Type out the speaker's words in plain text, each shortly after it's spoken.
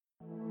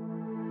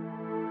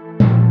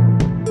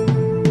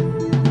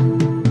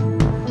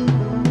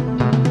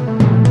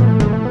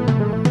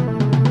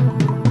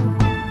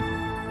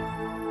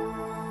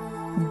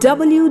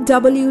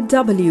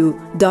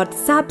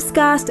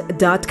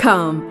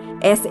www.sabscast.com.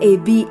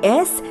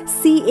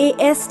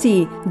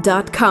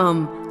 sabscast.com.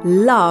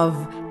 Love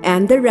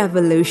and the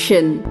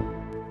Revolution.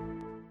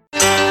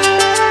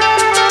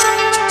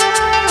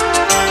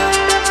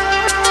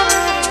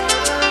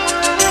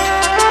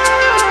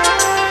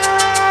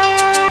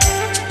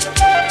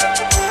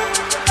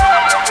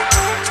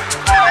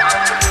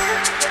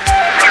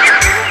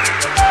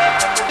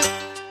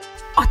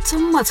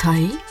 अचम्म छ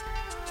है,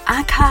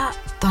 आँखा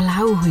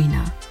तलाउ होइन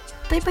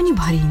तैपनि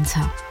भरिन्छ,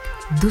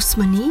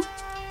 दुश्मनी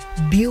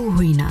बिउ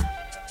होइन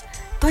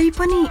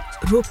तैपनि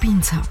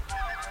रोपिन्छ,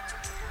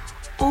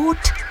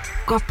 ओठ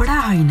कपडा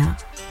होइन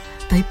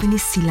तैपनि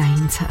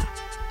सिलाइन्छ,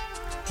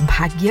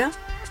 भाग्य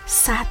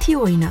साथी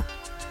होइन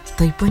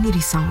तैपनि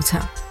रिसाउँछ,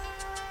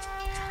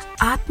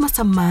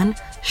 आत्मसम्मान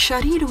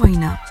शरीर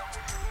होइन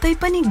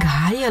तैपनि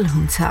घायल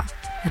हुन्छ,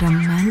 र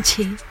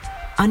मान्छे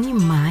अनि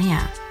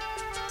माया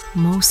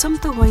मौसम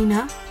त होइन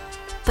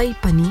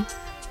तैपनि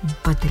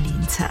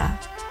बदलिन्छ।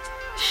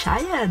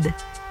 सायद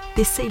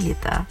त्यसैले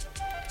त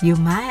यो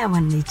माया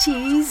भन्ने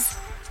चीज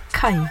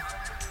खै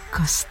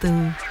कस्तो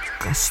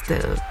कस्तो।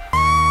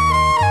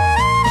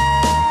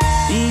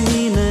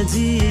 तिमी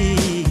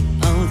नजिक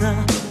आउँदा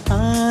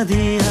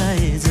आधी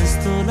आए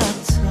जस्तो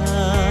लाग्छ,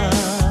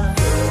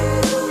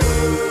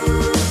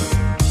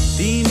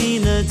 तिमी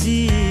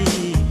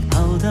नजिक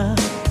आउँदा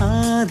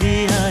आधी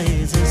आए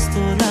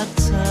जस्तो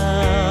लाग्छ,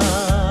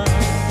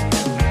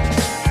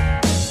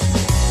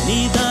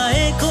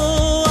 निदाएको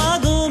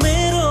आगो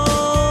मेरो,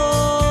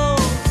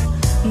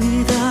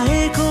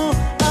 निदाएको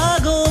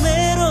आगो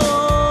मेरो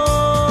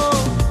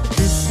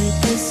त्यसै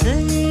त्यसै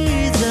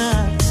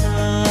जान्छ,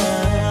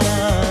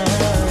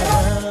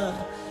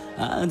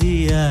 आधी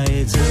आए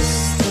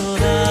जस्तो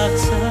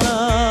लाग्छ,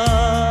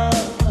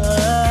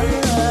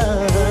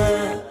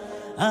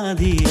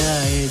 आधी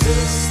आए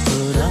जस्तो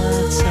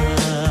लाग्छ।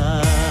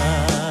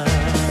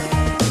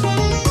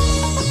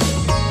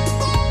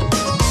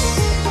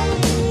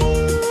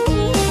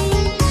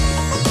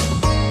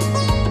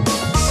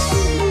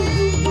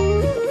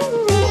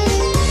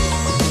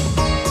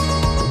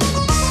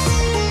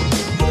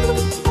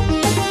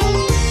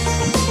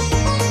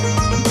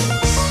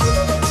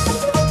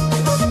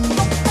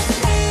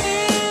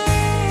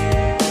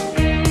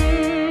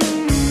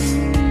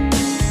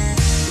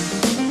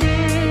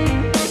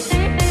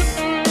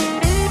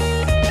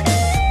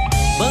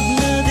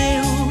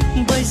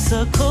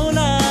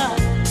 खोला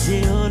जे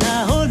होला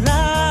होला,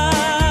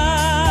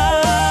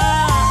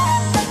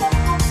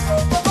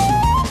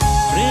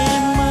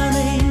 प्रेममा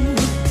नै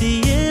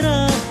उत्तिएर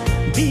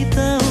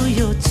बिताउ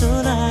यो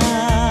चोला,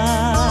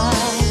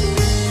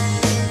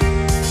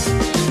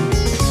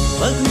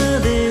 बग्न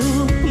देऊ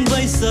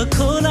बैस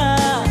खोला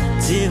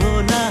जे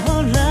होला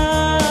होला,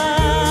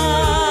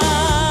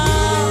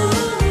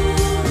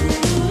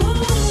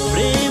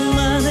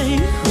 प्रेममा नै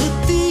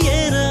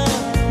उत्तिएर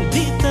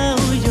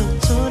बिताउ यो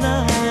चोला,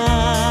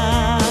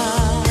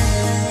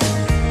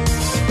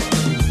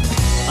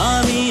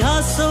 हामी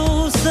हाँसौँ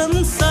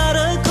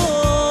संसारको,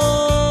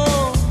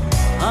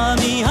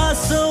 हामी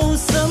हाँसौँ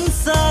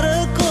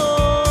संसारको,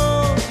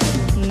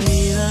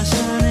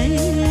 निराशा नै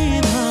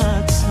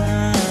भाग्छ,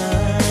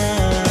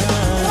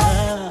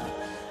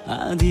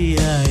 आधी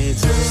आए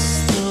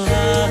जस्तो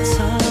लाग्छ,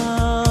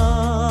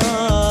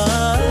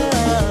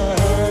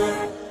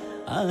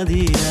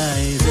 आधी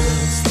आए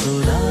जस्तो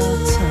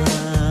लाग्छ।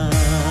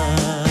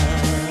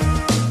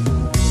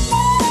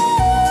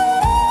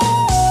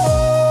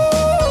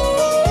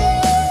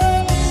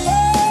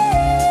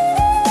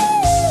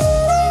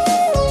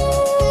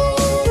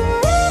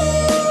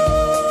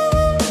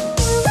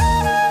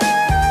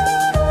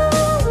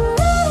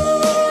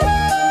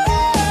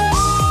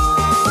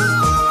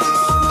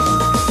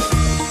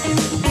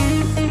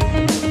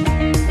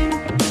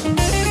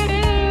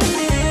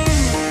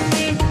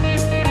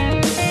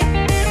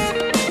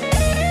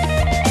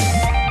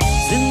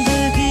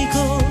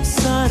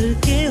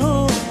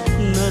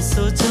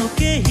 सोचो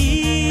केही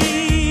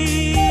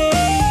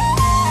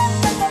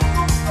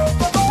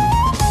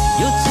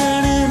यो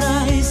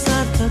क्षणलाई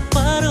सार्थक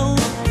पारौँ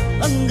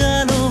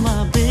अङ्गालोमा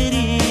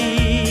बेरी,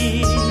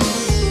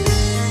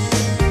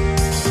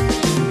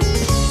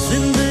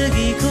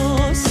 जिन्दगीको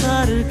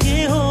सार के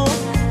हो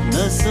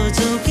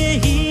नसोचो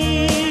केही,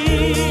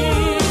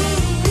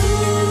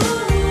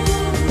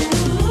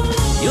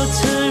 यो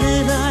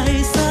क्षणलाई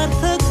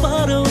सार्थक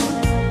पारौँ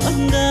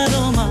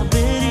अङ्गालोमा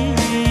बेरी,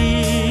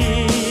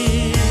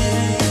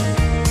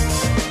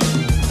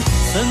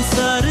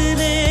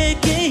 संसारले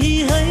केही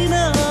होइन,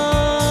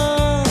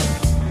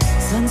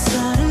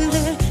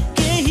 संसारले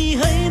केही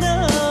होइन,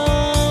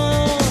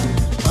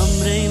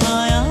 हाम्रै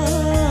माया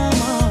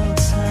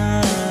माग्छ,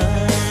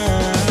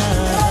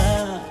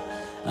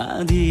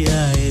 आधी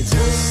आए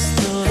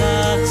जस्तो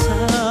लाग्छ,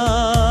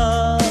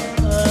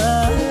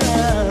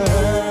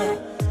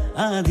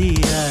 आधी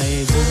आए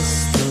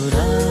जस्तो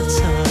लाग्छ।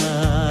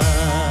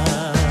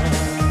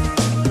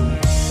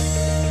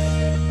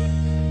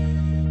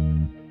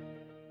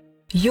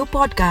 यो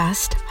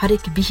पडकास्ट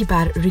हरेक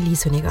बिहीबार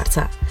रिलिज हुने गर्छ।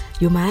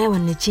 यो माया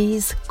भन्ने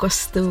चिज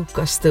कस्तो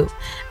कस्तो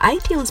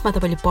आइट्युन्समा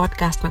तपाईँले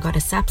पडकास्टमा गएर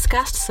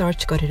स्याप्सकास्ट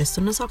सर्च गरेर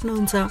सुन्न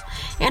सक्नुहुन्छ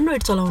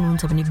एन्ड्रोइड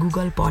चलाउनुहुन्छ भने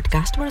गुगल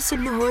पडकास्टबाट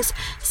सुन्नुहोस्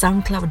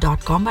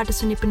soundcloud.com बाट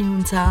सुन्ने पनि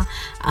हुन्छ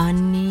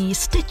अनि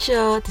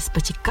स्टिचर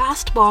त्यसपछि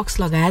कास्ट बक्स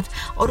लगायत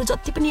अरू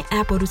जति पनि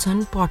एपहरू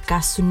छन्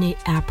पडकास्ट सुन्ने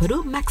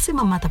एपहरू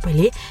म्याक्सिमममा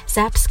तपाईँले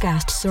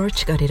स्याप्सकास्ट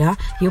सर्च गरेर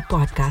यो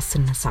पडकास्ट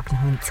सुन्न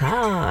सक्नुहुन्छ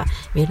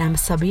मेरो नाम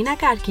सबिना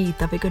कार्की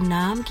तपाईँको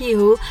नाम के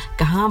हो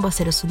कहाँ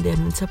बसेर सुन्दै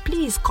हुनुहुन्छ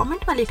प्लिज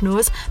कमेन्टमा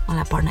लेख्नुहोस्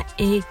मलाई पढ्न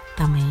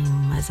एकदमै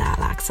मजा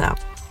लाग्छ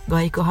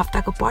गएको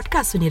हप्ताको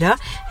पडकास्ट सुनेर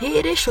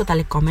धेरै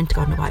श्रोताले कमेन्ट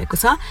गर्नुभएको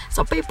छ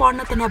सबै पढ्न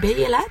त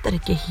नभ्याइएला तर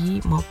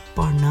केही म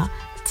पढ्न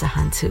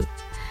चाहन्छु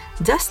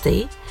जस्तै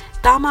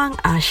तामाङ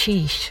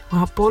आशिष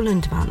उहाँ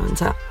पोल्यान्डमा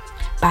हुनुहुन्छ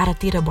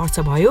 12-13 वर्ष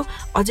भयो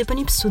अझै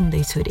पनि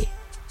सुन्दैछु रे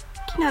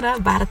किन र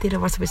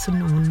 12-13 वर्ष भए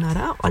सुन्नुहुन्न र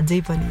अझै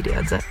पनि रे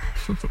अझ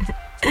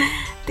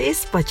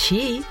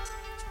त्यसपछि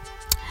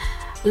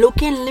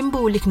लोकेन लिम्बू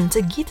लेख्नुहुन्छ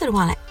गीतहरू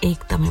उहाँलाई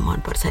एकदमै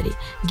मनपर्छ अरे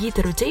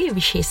गीतहरू चाहिँ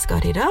विशेष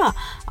गरेर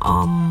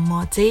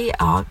म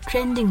चाहिँ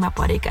ट्रेन्डिङमा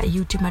परेका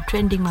युट्युबमा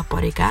ट्रेन्डिङमा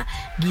परेका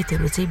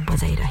गीतहरू चाहिँ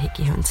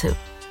बजाइरहेकी हुन्छु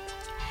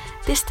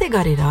त्यस्तै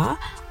गरेर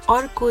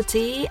अर्को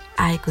चाहिँ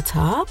आएको छ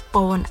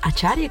पवन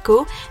आचार्यको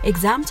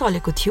एक्जाम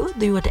चलेको थियो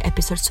 2वटा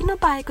एपिसोड सुन्न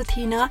पाएको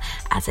थिइनँ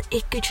आज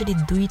एकैचोटि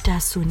 2टा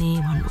सुने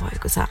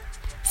भन्नुभएको छ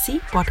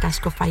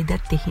पडकास्टको फाइदा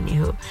त्यही नै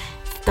हो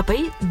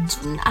तपाईँ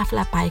जुन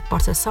आफूलाई पाएको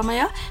पर्छ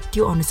समय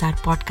त्यो अनुसार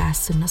पडकास्ट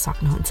सुन्न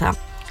सक्नुहुन्छ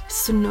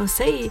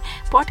सुन्नुहोस् है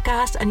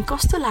पडकास्ट अनि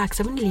कस्तो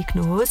लाग्छ पनि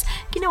लेख्नुहोस्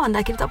किन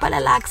भन्दाखेरि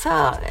तपाईँलाई लाग्छ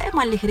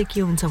मैले लेखेर के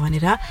हुन्छ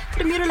भनेर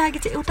तर मेरो लागि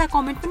चाहिँ एउटा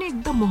कमेन्ट पनि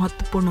एकदम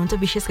महत्त्वपूर्ण हुन्छ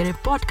विशेष गरी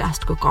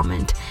पडकास्टको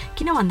कमेन्ट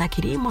किन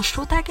भन्दाखेरि म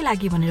श्रोताकै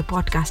लागि भनेर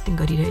पडकास्टिङ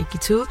गरिरहेकी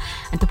छु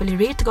अनि तपाईँले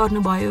रेट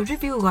गर्नुभयो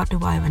रिभ्यू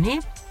गर्नुभयो भने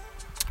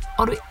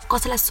अरू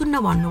कसैलाई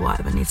सुन्न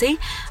भन्नुभयो भने चाहिँ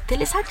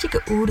त्यसले साँच्चीको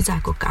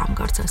ऊर्जाको काम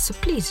गर्छ सो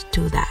प्लिज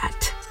डु द्याट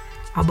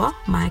अब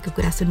मायाको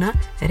कुरा सुन्न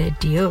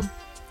रेडी हो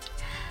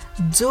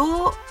जो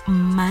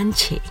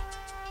मान्छे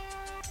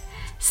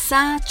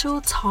साँचो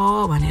छ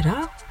भनेर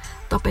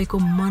तपाईँको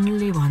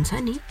मनले भन्छ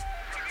नि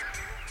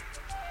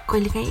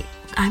कहिलेकाहीँ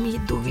हामी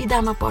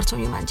दुविधामा पर्छौँ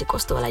यो मान्छे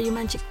कस्तो होला यो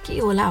मान्छे के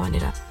होला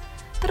भनेर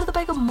तर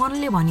तपाईँको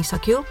मनले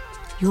भनिसक्यो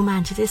यो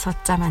मान्छे चाहिँ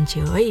सच्चा मान्छे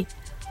हो है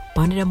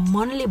भनेर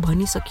मनले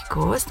भनिसकेको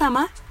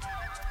अवस्थामा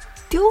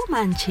त्यो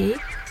मान्छे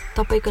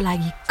तपाईँको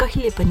लागि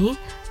कहिले पनि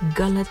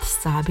गलत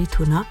साबित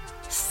हुन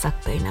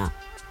सक्दैन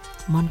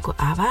मनको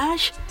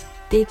आवाज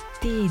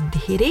त्यति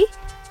धेरै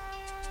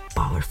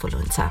पावरफुल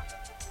हुन्छ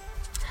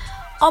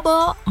अब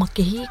म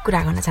केही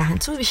कुरा गर्न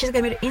चाहन्छु विशेष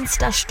गरी मेरो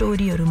इन्स्टा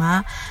स्टोरीहरूमा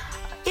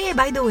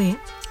बाइ द वे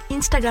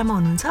इन्स्टाग्राममा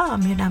हुनुहुन्छ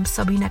मेरो नाम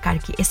सबिना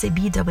कार्की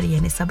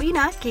SABENA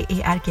सबिना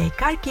KARKI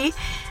कार्की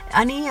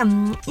अनि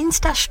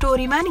इन्स्टा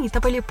स्टोरीमा नि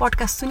तपाईँले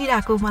पडकास्ट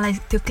सुनिरहेको मलाई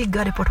त्यो क्लिक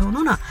गरेर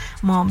पठाउनु न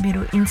म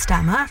मेरो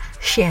इन्स्टामा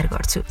सेयर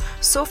गर्छु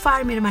सो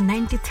फार मेरोमा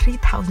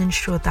 93,000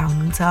 श्रोता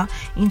हुनुहुन्छ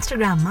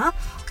इन्स्टाग्राममा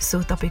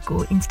सो तपाईँको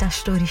इन्स्टा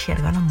स्टोरी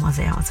सेयर गर्न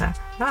मजै आउँछ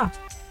ल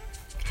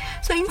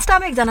सो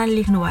इन्स्टामा एकजनाले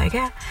लेख्नुभयो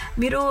क्या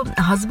मेरो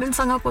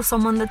हस्बेन्डसँगको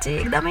सम्बन्ध चाहिँ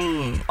एकदमै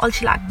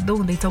अल्छी लाग्दो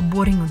हुँदैछ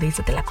बोरिङ हुँदैछ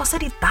त्यसलाई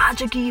कसरी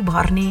ताजगी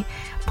भर्ने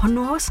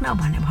भन्नुहोस् न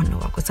भन्ने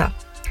भन्नुभएको छ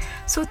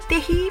सो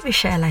त्यही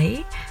विषयलाई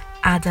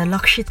आज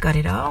लक्षित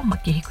गरेर म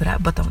केही कुरा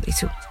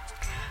बताउँदैछु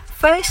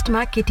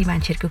फर्स्टमा केटी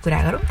मान्छेहरूको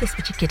कुरा गरौँ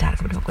त्यसपछि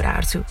केटाहरूको पनि कुरा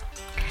गर्छु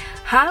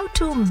how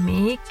to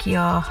make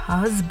your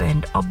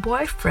husband a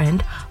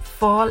boyfriend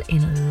फल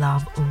in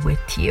love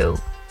with you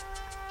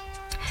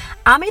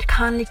Aamir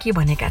खानले के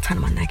भनेका छन्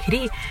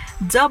भन्दाखेरि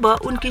जब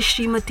उनकी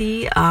श्रीमती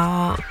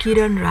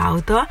किरण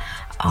राउत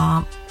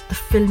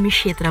फिल्मी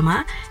क्षेत्रमा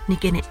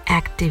निकै नै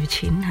एक्टिभ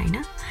छिन्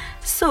हैन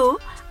सो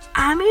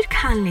आमिर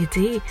खानले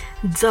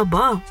चाहिँ जब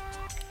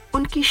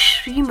उनकी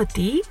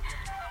श्रीमती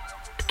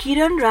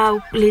किरण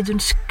रावले जुन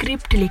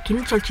स्क्रिप्ट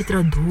लेखिन्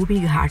चलचित्र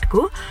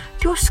धोबीघाटको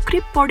त्यो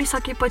स्क्रिप्ट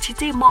पढिसकेपछि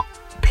चाहिँ म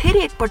फेरि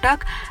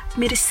एकपटक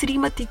मेरो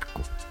श्रीमती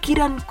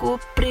किरणको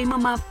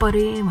प्रेममा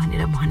परे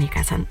भनेर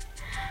भनेका छन्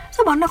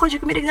सो भन्न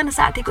खोजेको मेरो एकजना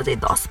साथीको चाहिँ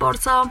 10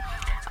 वर्ष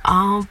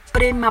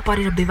प्रेममा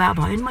परेर विवाह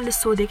भयो नि मैले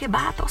सोधेँ कि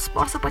 10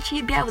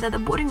 वर्षपछि बिहा हुँदा त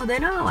बोरिङ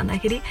हुँदैन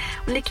भन्दाखेरि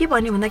उनले के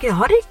भन्यो भन्दाखेरि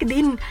हरेक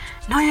दिन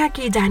नयाँ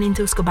केही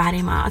जानिन्छ उसको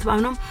बारेमा अथवा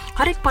भनौँ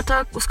हरेक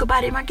पटक उसको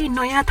बारेमा केही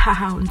नयाँ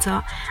थाहा हुन्छ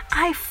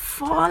I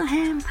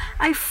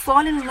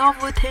fall in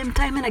love with him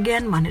time and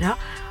again भनेर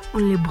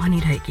उनले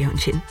भनिरहेकी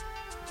हुन्छन्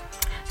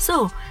सो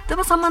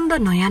तब सम्बन्ध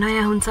नयाँ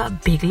नयाँ हुन्छ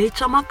बेग्लै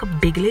चमक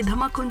बेग्लै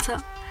धमक हुन्छ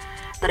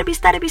तर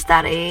बिस्तारै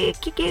बिस्तारै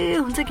के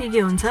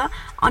हुन्छ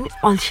अनि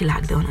अल्छी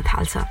लाग्दै हुन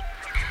थाल्छ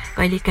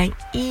कहिलेकाहीँ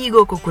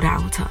इगोको कुरा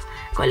आउँछ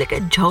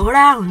कहिलेकाहीँ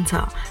झगडा हुन्छ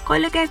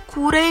कहिलेकाहीँ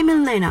कुरै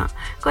मिल्दैन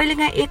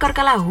कहिलेकाहीँ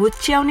एकअर्कालाई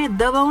होच्याउने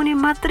दबाउने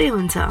मात्रै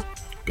हुन्छ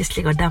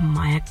त्यसले गर्दा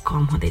माया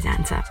कम हुँदै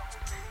जान्छ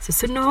सो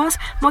सुन्नुहोस्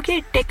म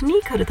केही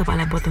टेक्निकहरू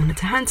तपाईँलाई बताउन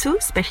चाहन्छु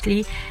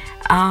स्पेशली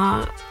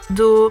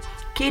जो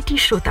केटी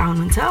श्रोता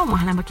हुनुहुन्छ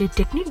उहाँलाई म केही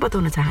टेक्निक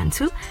बताउन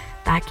चाहन्छु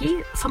ताकि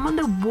सम्बन्ध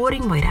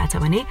बोरिङ भइरहेछ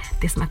भने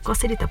त्यसमा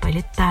कसरी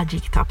तपाईँले ताजी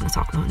थप्न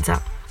सक्नुहुन्छ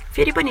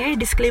फेरि पनि है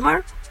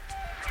डिस्क्लेमर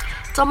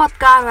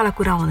चमत्कारवाला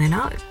कुरा हुँदैन,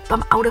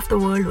 एकदम आउट अफ द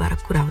वर्ल्ड वाला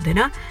कुरा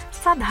हुँदैन,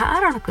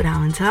 साधारण कुरा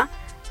हुन्छ,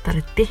 तर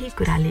त्यही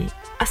कुराले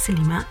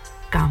असलीमा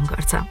काम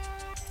गर्छ।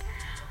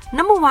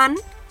 Number 1,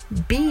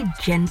 be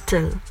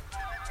gentle.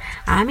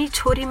 हामी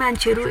छोरी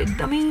मान्छेहरू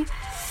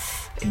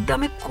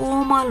एकदमै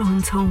कोमल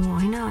हुन्छौँ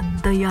होइन,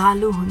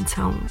 दयालु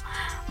हुन्छौँ,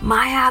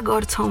 माया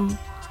गर्छौँ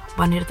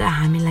भनेर त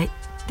हामीलाई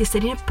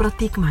त्यसरी नै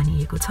प्रतीक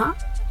मानिएको छ।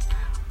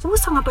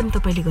 उसँग पनि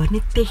तपाईँले गर्ने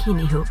त्यही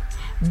नै हो,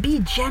 बी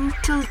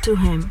जेन्टल टु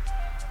हिम।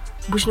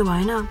 बुझ्नु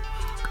भएन?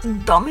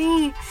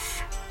 एकदमै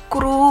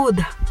क्रोध,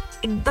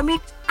 एकदमै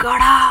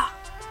कडा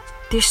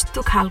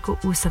त्यस्तो खालको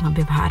उसँग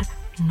व्यवहार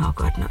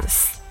नगर्नुहोस्।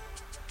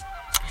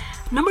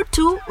 नम्बर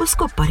 2,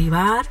 उसको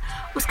परिवार,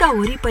 उसका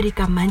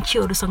वरिपरिका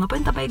मान्छेहरूसँग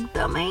पनि तपाईँ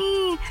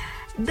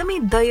एकदमै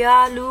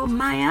दयालु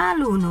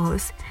मायालु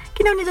हुनुहोस्।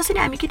 किनभने जसरी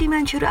हामी केटी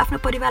मान्छेहरू आफ्नो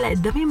परिवारलाई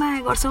एकदमै माया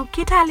गर्छौँ,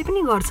 केटाहरूले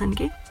पनि गर्छन्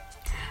कि।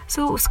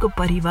 सो उसको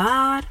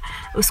परिवार,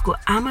 उसको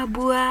आमा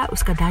बुवा,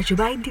 उसका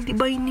दाजुभाइ दिदी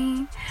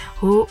बहिनी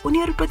हो,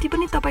 उनीहरूप्रति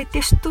पनि तपाईँ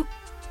त्यस्तो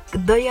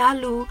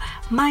दयालु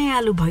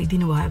मायालु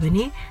भइदिनु भयो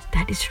भने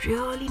द्याट इज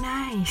रियली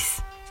नाइस।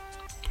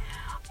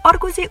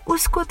 अर्को चाहिँ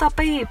उसको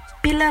तपाईँ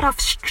पिलर अफ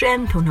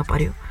स्ट्रेन्थ हुन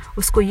पर्यो,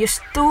 उसको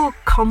यस्तो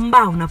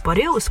खम्बा हुन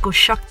पर्यो, उसको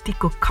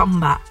शक्तिको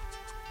खम्बा।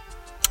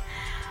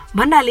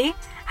 भन्नाले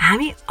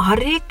हामी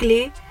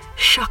हरेकले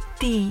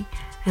शक्ति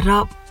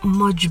र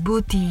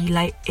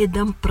मजबुतीलाई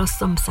एकदम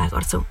प्रशंसा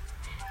गर्छौँ,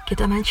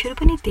 केटा मान्छेहरू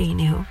पनि त्यही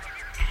नै हो।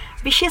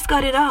 विशेष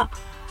गरेर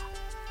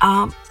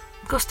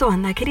कस्तो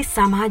भन्दाखेरि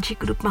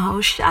सामाजिक रूपमा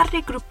होस्,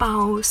 शारीरिक रूपमा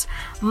होस्,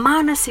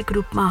 मानसिक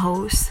रूपमा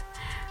होस्,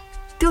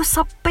 त्यो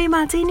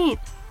सबैमा चाहिँ नि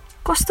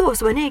कस्तो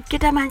होस् भने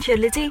केटा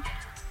मान्छेहरूले चाहिँ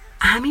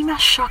हामीमा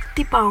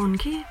शक्ति पाउन्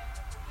कि,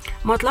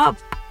 मतलब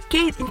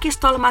केही इनकेस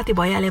तलमाथि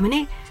भइहाल्यो भने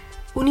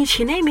उनी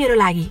छिनै मेरो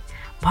लागि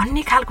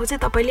भन्ने खालको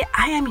चाहिँ तपाईँले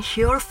I am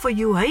here for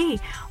you है,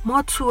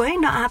 म छु है,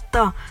 नआत्त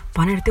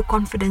भनेर त्यो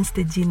कन्फिडेन्स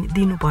चाहिँ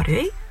दिनु पर्यो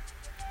है।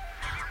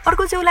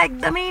 अर्को चाहिँ उसलाई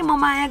एकदमै म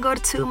माया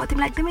गर्छु, म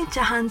तिमीलाई एकदमै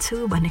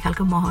चाहन्छु भन्ने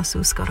खालको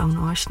महसुस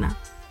गराउनुहोस् न।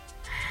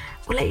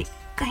 उसलाई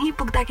कहीँ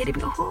पुग्दाखेरि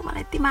पनि ओहो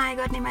मलाई यति माया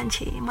गर्ने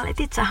मान्छे, मलाई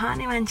यति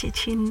चाहने मान्छे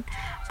छिन्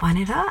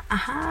भनेर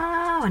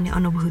आहा भन्ने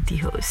अनुभूति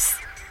होस्।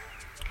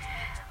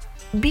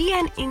 बी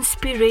एन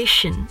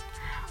इन्सपिरेसन,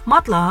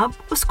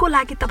 मतलब उसको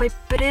लागि तपाईँ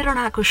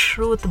प्रेरणाको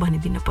स्रोत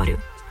भनिदिनु पर्यो।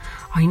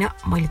 होइन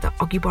मैले त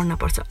अघि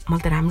बढ्नुपर्छ,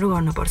 मैले त राम्रो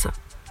गर्नुपर्छ,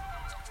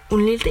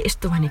 उनले त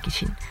यस्तो भनेकी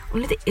छिन्,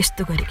 उनले त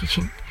यस्तो गरेकी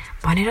छिन्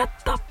भनेर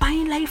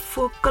तपाईँलाई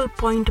फोकल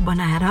पोइन्ट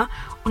बनाएर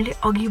उनले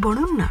अघि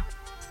बढुन् न।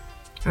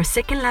 र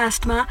सेकेन्ड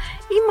लास्टमा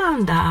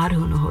इमान्दार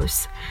हुनुहोस्।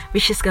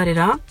 विशेष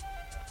गरेर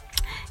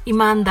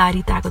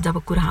इमान्दारिताको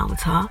जब कुरा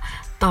आउँछ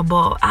तब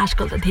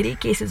आजकल त धेरै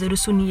केसेसहरू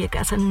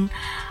सुनिएका छन्,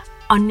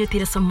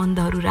 अन्यतिर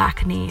सम्बन्धहरू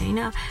राख्ने होइन,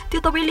 त्यो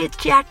तपाईँले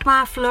च्याटमा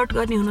फ्लर्ट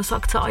गर्ने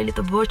हुनसक्छ, अहिले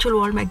त भर्चुअल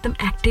वर्ल्डमा एकदम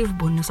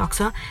एक्टिभ हुनसक्छ,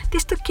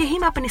 त्यस्तो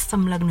केहीमा पनि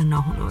संलग्न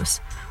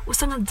नहुनुहोस्।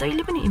 उसँग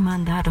जहिले पनि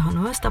इमान्दार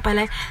रहनुहोस्।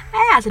 तपाईँलाई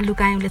आज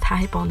लुकायौँले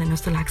थाहै पाउँदैन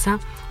जस्तो लाग्छ,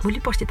 भोलि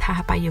पर्सि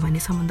थाहा पाइयो भने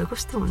सम्बन्ध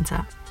कस्तो हुन्छ,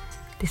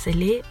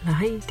 त्यसैले ल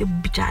है त्यो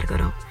विचार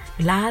गरौँ।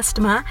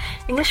 लास्टमा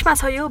इङ्ग्लिसमा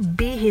छ यो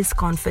बी हिज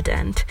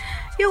कन्फिडेन्ट।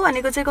 यो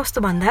भनेको चाहिँ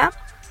कस्तो भन्दा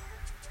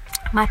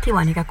माथि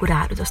भनेका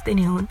कुराहरू जस्तै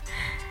नै हुन्।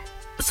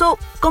 सो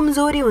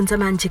कमजोरी हुन्छ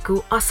मान्छेको,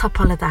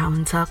 असफलता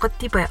हुन्छ,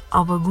 कतिपय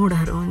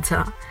अवगुणहरू हुन्छ।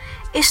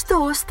 यस्तो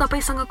होस्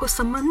तपाईँसँगको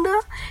सम्बन्ध,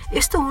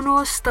 यस्तो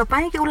हुनुहोस्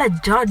तपाईँ कि उसलाई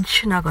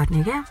जज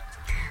नगर्ने क्या।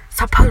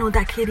 सफल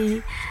हुँदाखेरि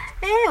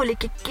उसले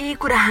के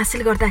कुरा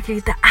हासिल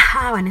गर्दाखेरि त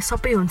आहा भने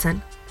सबै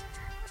हुन्छन्,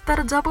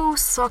 तर जब ऊ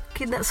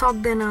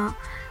सक्दैन,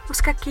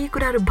 उसका केही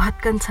कुराहरू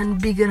भत्कन्छन्,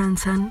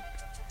 बिग्रन्छन्,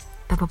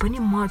 तब पनि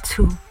म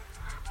छु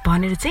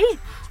भनेर चाहिँ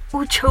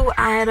ऊ छेउ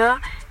आएर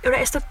एउटा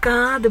यस्तो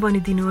काँध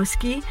बनिदिनुहोस्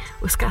कि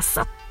उसका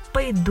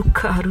सबै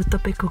दुःखहरू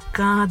तपाईँको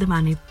काँधमा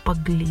नै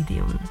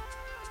पग्लिदिउन्।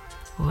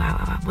 वाह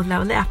वाह, बोल्दा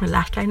बोल्दै आफ्नो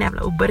लास्ट लाइन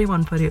हामीलाई उब्बरै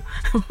मन पर्यो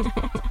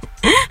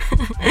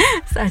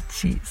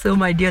साँच्ची। So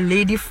my dear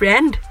lady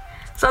friend,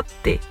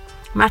 सत्य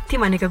माथि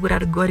भनेका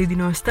कुराहरू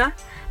गरिदिनुहोस् त।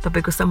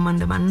 तपाईँको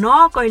सम्बन्धमा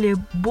न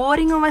कहिले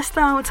बोरिङ अवस्था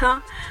आउँछ,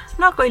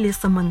 न कहिले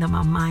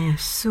सम्बन्धमा माया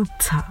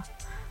सुक्छ।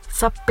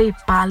 सबै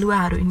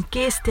पालुवाहरू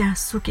इनकेस त्यहाँ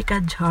सुकेका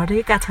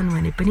झरेका छन्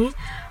भने पनि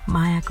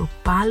मायाको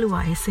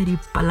पालुवा यसरी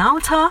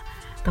पलाउँछ।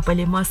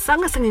 तपाईँले म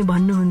सँगसँगै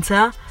भन्नुहुन्छ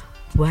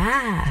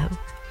वाह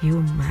यो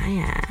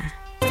माया।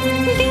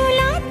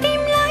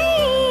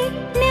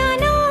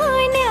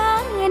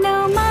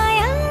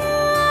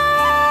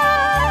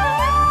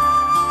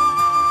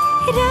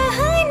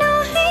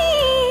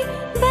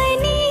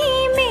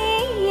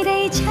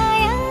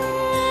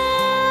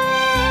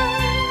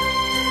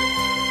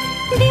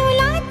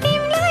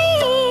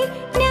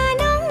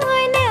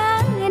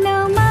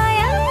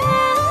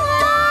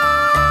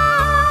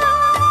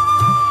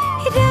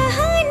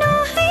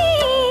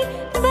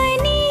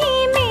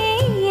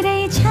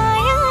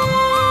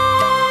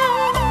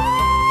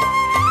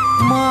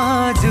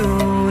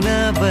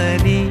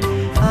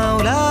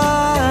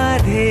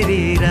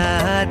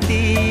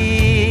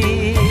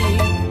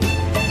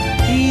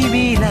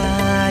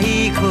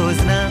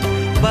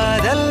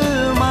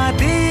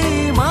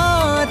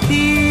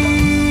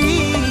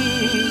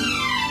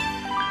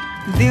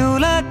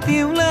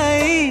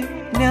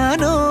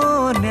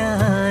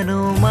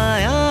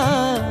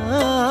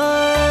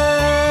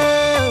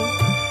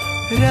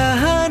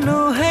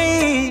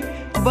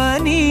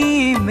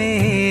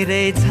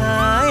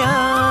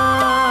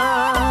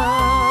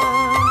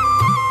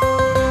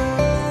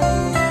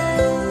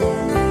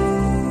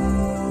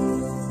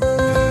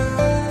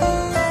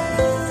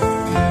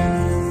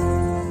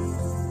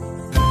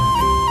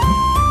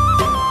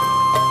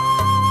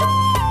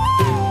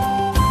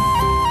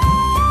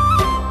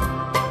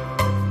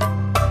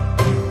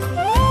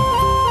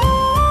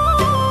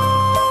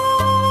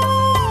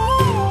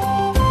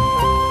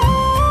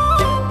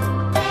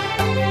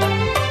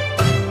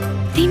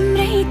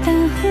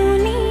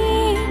 हुने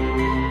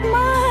म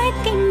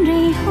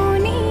तिम्रै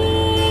हुने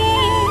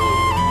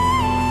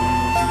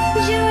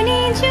जुनी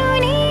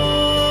जुनी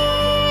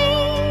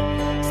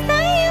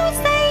सयौं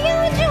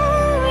सयौं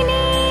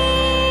जुनी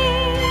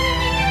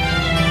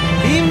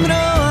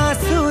तिम्रो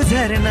आँसु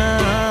झर्न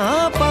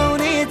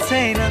पाउने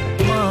छैन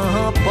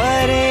म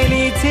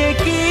परेली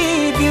छेकी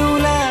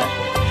दिउला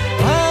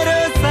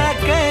भरोसा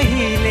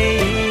कहिले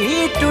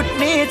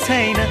टुट्ने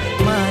छैन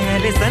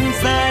मायाले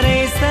संसारै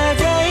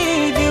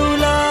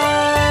सजाइदिउला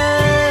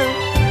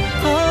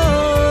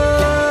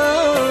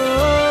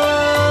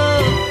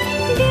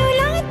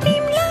दिउला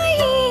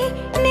तिमीलाई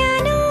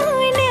न्यानो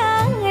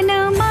न्यानो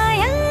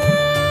माया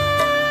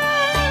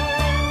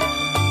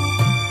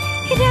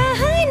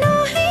रहनु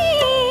है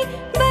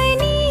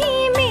बनी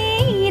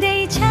मेरै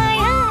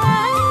छाया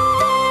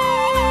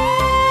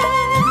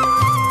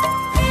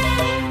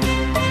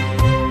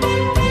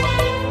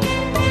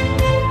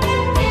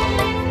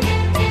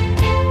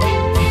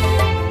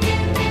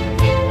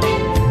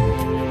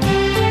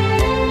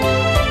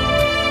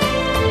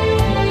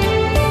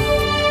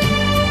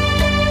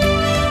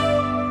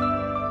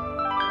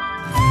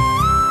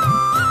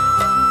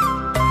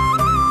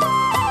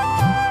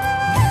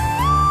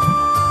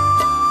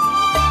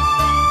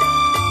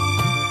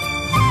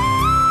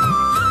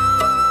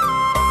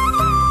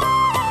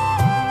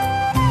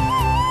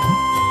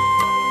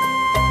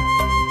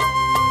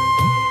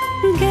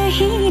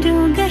गहिरो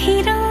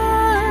गहिरो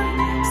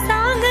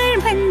सागर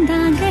भन्दा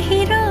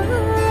गहिरो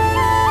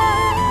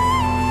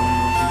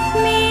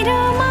मेरो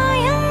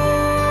माया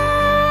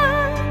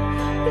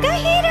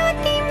गहिरो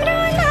तिम्रो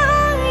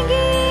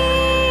लागि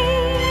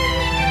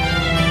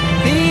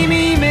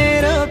तिमी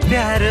मेरो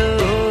प्यारो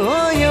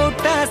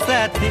एउटा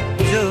साथी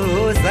जो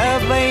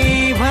सबै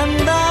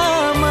भन्दा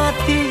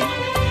माथि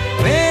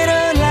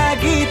मेरो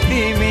लागि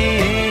तिमी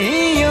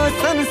यो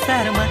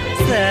संसारमा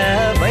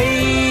सबै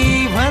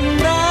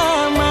भन्दा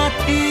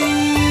माथि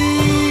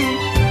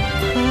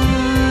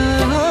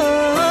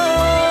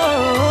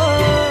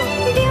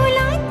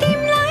दिउला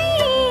तिमीलाई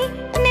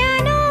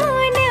न्यानो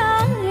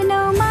न्यानो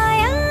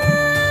माया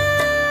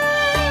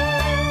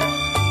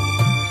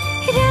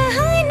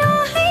रहनु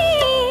है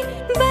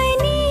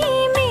बनी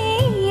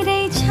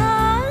मेरै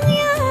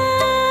छाया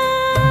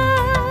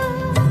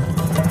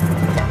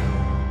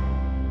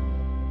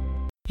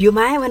यो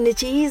माया भन्ने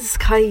चिज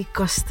खै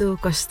कस्तो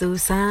कस्तो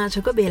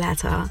साँझको बेला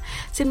छ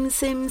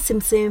सिमसिम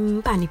सिमसिम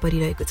पानी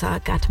परिरहेको छ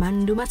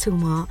काठमाडौँमा छु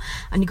म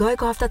अनि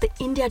गएको हप्ता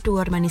त इन्डिया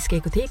टुरमा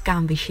निस्केको थिएँ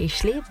काम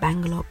विशेषले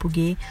बेङ्गलोर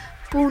पुगे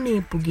पुणे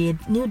पुगे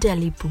न्यू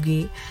दिल्ली पुगे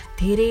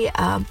धेरै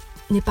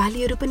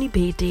नेपालीहरू पनि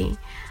भेटेँ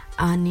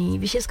अनि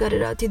विशेष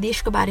गरेर त्यो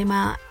देशको बारेमा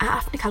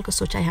आफ्नै खालको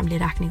सोचाइ हामीले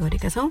राख्ने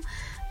गरेका छौँ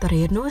तर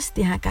हेर्नुहोस्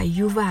त्यहाँका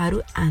युवाहरू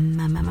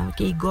आमामामा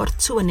केही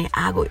गर्छु भन्ने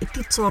आगो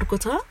यति चर्को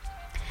छ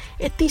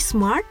यति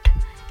स्मार्ट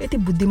यति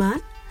बुद्धिमान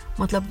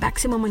मतलब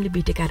म्याक्सिमम मैले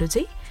भेटेकाहरू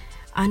चाहिँ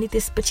अनि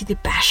त्यसपछि त्यो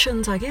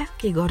प्यासन छ क्या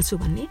के गर्छु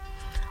भन्ने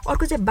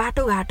अर्को चाहिँ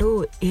बाटोघाटो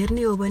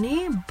हेर्ने हो भने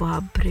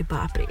बाप्रे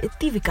बाप्रे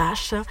यति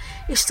विकास छ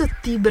यस्तो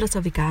तीव्र छ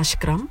विकास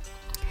क्रम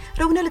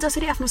र उनीहरूले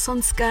जसरी आफ्नो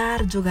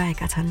संस्कार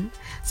जोगाएका छन्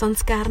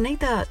संस्कार नै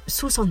त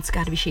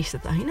सुसंस्कार विशेष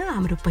त होइन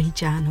हाम्रो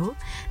पहिचान हो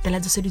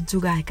त्यसलाई जसरी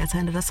जोगाएका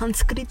छन् र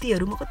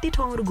संस्कृतिहरूमा कति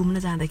ठाउँहरू घुम्न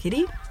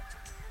जाँदाखेरि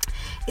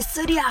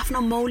यसरी आफ्नो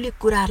मौलिक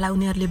कुराहरूलाई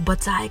उनीहरूले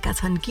बचाएका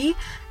छन् कि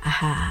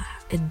आहा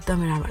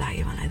एकदमै राम्रो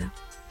लाग्यो मलाई त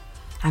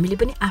हामीले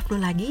पनि आफ्नो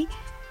लागि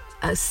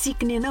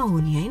सिक्ने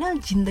नहुने होइन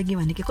जिन्दगी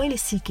भनेको कहिले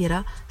सिकेर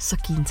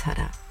सकिन्छ र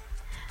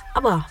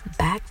अब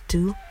ब्याक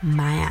टु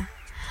माया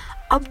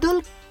अब्दुल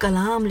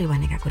कलामले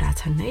भनेका कुरा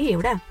छन् है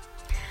एउटा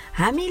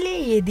हामीले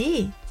यदि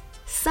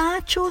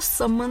साँचो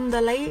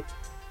सम्बन्धलाई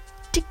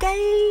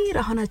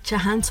टिकाइरहन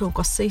चाहन्छौँ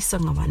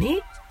कसैसँग भने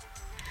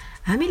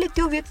हामीले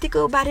त्यो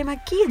व्यक्तिको बारेमा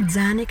के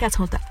जानेका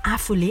छौँ त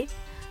आफूले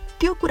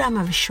त्यो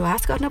कुरामा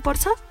विश्वास गर्न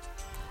पर्छ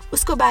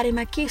उसको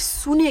बारेमा के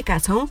सुनेका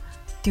छौँ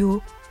त्यो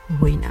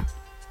होइन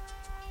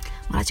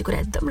मलाई चाहिँ कुरा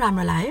एकदम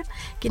राम्रो लाग्यो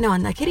किन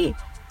भन्दाखेरि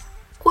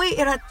कोही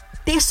एउटा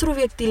तेस्रो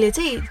व्यक्तिले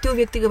चाहिँ त्यो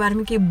व्यक्तिको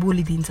बारेमा के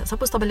बोलिदिन्छ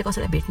सपोज तपाईँले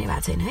कसैलाई भेट्ने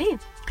भएको छैन है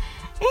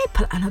ए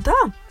फलानु त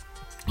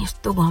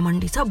यस्तो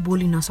घमण्डी छ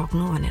बोली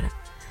नसक्नु भनेर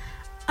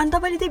अनि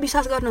तपाईँले त्यही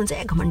विश्वास गर्नुहुन्छ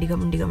ए घमण्डी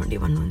घमण्डी घमण्डी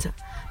भन्नुहुन्छ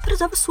तर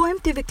जब स्वयं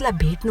त्यो व्यक्तिलाई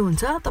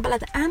भेट्नुहुन्छ तपाईँलाई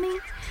त आमै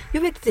यो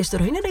व्यक्ति त्यस्तो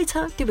रहेन रहेछ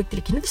त्यो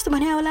व्यक्तिले किन त्यस्तो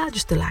भने होला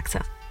जस्तो लाग्छ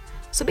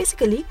सो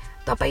बेसिकली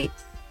तपाईँ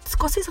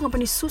कसैसँग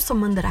पनि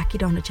सुसम्बन्ध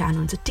राखिरहन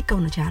चाहनुहुन्छ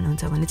टिकाउन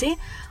चाहनुहुन्छ भने चाहिँ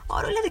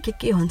अरूले त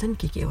के भन्छन्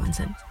के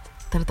भन्छन्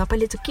तर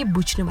तपाईँले चाहिँ के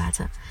बुझ्नु भएको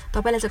छ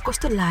तपाईँलाई चाहिँ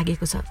कस्तो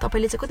लागेको छ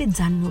तपाईँले चाहिँ कति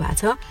जान्नु भएको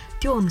छ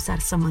त्यो अनुसार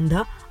सम्बन्ध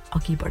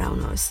अघि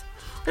बढाउनुहोस्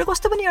र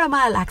कस्तो पनि एउटा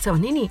मलाई लाग्छ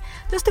भने नि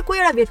जस्तै कोही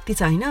एउटा व्यक्ति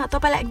छ होइन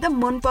तपाईँलाई एकदम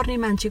मनपर्ने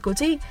मान्छेको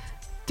चाहिँ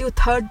त्यो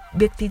थर्ड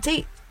व्यक्ति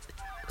चाहिँ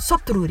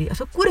शत्रु रे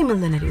अथवा कुरै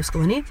मिल्दैन रे उसको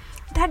भने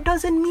द्याट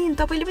डजन्ट मिन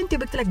तपाईँले पनि त्यो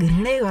व्यक्तिलाई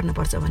घृणै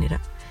गर्नुपर्छ भनेर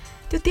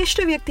त्यो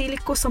तेस्रो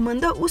व्यक्तिको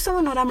सम्बन्ध उसँग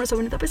नराम्रो छ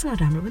भने तपाईँसँग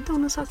राम्रो पनि त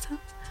हुनसक्छ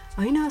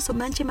होइन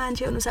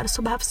मान्छे अनुसार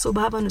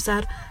स्वभाव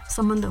अनुसार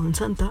सम्बन्ध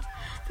हुन्छ नि त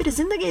फेरि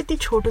जिन्दगी यति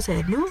छोटो छ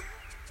हेर्नु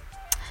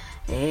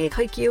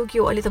खै के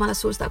हो अहिले त मलाई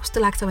सोच्दा कस्तो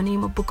लाग्छ भने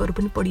म बुकहरू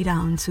पनि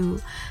पढिरहेको हुन्छु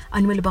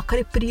अनि मैले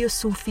भर्खरै प्रिय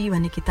सुफी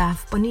भन्ने किताब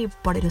पनि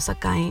पढेर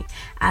सकाएँ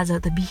आज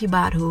त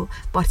बिहीबार हो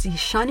पर्सि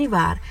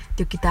शनिबार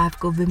त्यो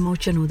किताबको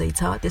विमोचन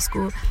हुँदैछ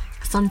त्यसको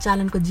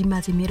सञ्चालनको जिम्मा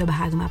चाहिँ मेरो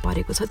भागमा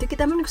परेको छ त्यो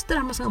किताबमा पनि कस्तो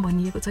राम्रोसँग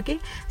भनिएको छ कि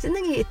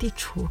जिन्दगी यति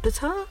छोटो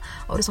छ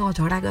अरूसँग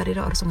झगडा गरेर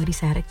अरूसँग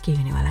रिसाएर केही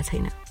हुनेवाला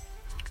छैन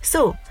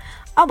सो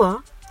अब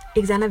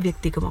एकजना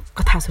व्यक्तिको म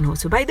कथा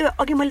सुनाउँछु बाइ द वे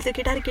अघि मैले त्यो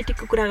केटा र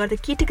केटीको कुरा गर्दा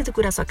केटीको चाहिँ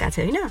कुरा सकाएको छ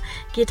होइन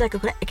केटाको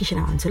कुरा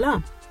एकैछिनमा भन्छु ल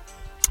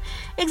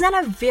एकजना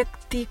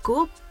व्यक्तिको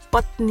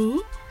पत्नी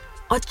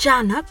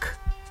अचानक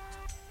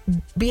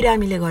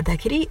बिरामीले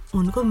गर्दाखेरि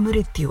उनको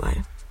मृत्यु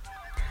भयो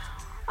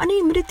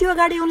अनि मृत्यु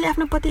अगाडि उनले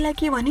आफ्नो पतिलाई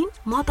के भनिन्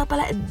म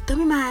तपाईँलाई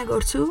एकदमै माया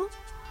गर्छु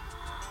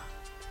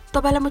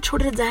तपाईँलाई म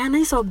छोडेर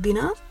जानै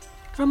सक्दिनँ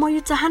र म यो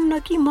चाहन्न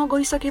कि म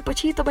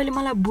गइसकेपछि तपाईँले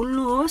मलाई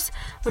भुल्नुहोस्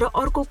र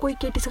अर्को कोही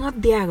केटीसँग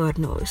बिहा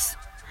गर्नुहोस्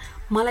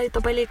मलाई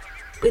तपाईँले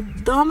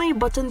एकदमै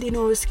वचन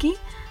दिनुहोस् कि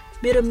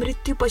मेरो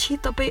मृत्युपछि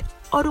तपाईँ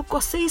अरू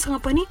कसैसँग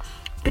पनि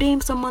प्रेम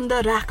सम्बन्ध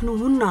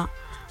राख्नुहुन्न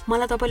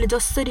मलाई तपाईँले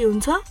जसरी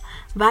हुन्छ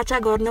वाचा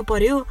गर्न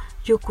पर्यो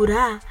यो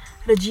कुरा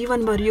र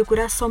जीवनभर यो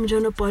कुरा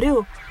सम्झाउनु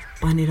पर्यो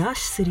भनेर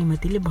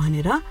श्रीमतीले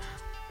भनेर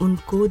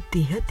उनको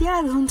देह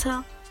त्याग हुन्छ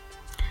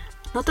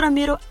नत्र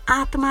मेरो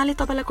आत्माले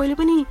तपाईँलाई कहिले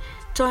पनि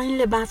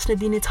चैनले बाँच्न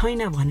दिने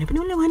छैन भनेर पनि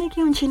उनले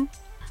भनेकी हुन्छन्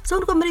सो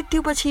उनको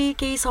मृत्युपछि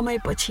केही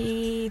समयपछि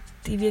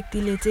ती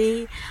व्यक्तिले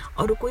चाहिँ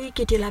अरू कोही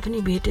केटीलाई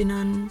पनि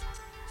भेटेनन्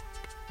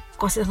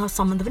कसैसँग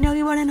सम्बन्ध पनि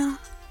अघि बढेन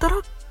तर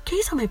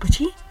केही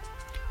समयपछि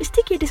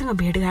यस्तै केटीसँग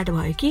भेटघाट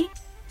भयो कि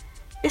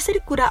यसरी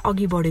कुरा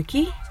अघि बढ्यो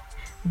कि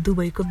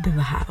दुवैको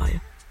विवाह भयो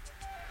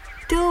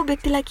त्यो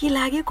व्यक्तिलाई के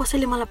लाग्यो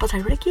कसैले मलाई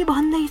पछाडिबाट के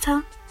भन्दैछ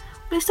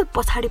यस्तो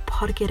पछाडि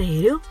फर्केर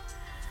हेऱ्यो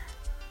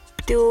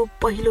त्यो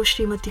पहिलो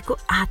श्रीमतीको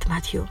आत्मा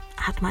थियो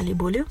आत्माले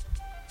बोल्यो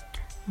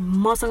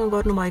मसँग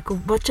गर्नुभएको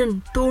वचन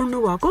तोड्नु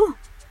भएको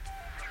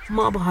म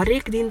अब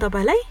हरेक दिन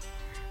तपाईँलाई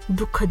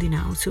दुःख दिन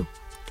आउँछु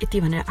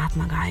यति भनेर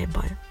आत्मा गायब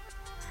भयो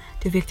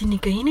त्यो व्यक्ति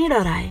निकै नै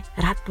डराए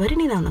रातभरि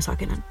निदाउन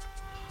सकेनन्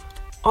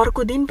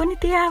अर्को दिन पनि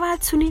त्यही आवाज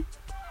सुने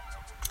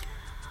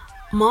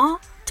म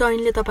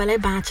चैनले तपाईँलाई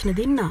बाँच्न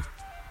दिन्न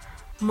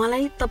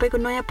मलाई तपाईँको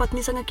नयाँ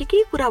पत्नीसँग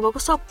के कुरा भएको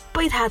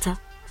सबै थाहा छ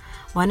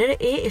भनेर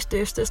यस्तो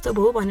यस्तो यस्तो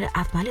भयो भनेर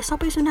आत्माले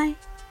सबै सुनाए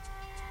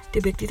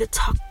त्यो व्यक्ति त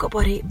छक्क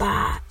परे बा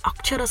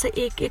अक्षरश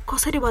एक एक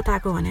कसरी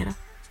बताएको भनेर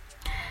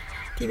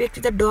ती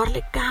व्यक्ति त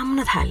डरले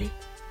काम्न थाले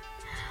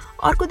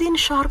अर्को दिन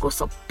सहरको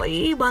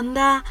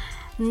सबैभन्दा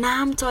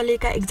नाम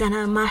चलेका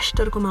एकजना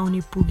मास्टरकोमा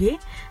उनी पुगे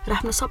र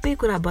आफ्नो सबै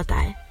कुरा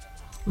बताए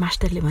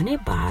मास्टरले भने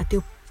बा त्यो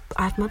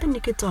आत्मा त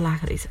निकै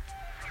चलाक रहेछ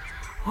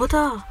हो त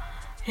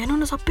हेर्नु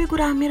न सबै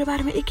कुरा मेरो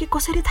बारेमा एक एक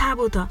कसरी थाहा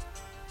भयो त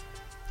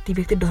ती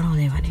व्यक्ति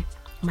डराउँदै भने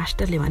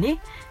मास्टरले भने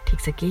ठिक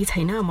छ केही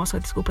छैन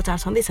मसँग त्यसको उपचार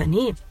छँदैछ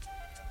नि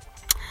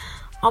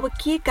अब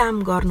के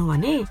काम गर्नु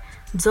भने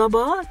जब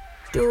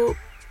त्यो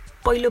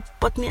पहिलो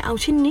पत्नी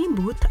आउँछिन् नि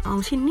भूत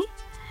आउँछिन् नि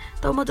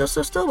त म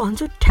जस्तो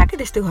भन्छु ठ्याक्कै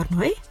त्यस्तो गर्नु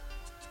है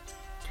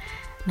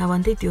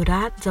नभन्दै त्यो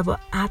रात जब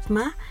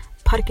आत्मा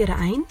फर्केर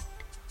आइन्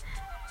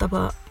तब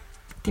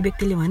ती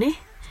व्यक्तिले भने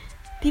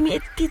तिमी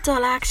यति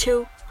चलाक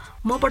छेउ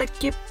मबाट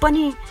के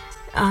पनि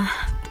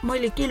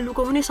मैले के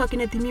लुकाउनै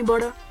सकिनँ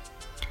तिमीबाट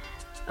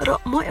र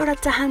म एउटा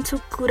चाहन्छु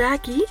कुरा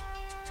कि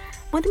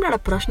म तिमीलाई एउटा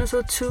प्रश्न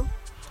सोध्छु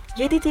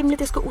यदि तिमीले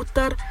त्यसको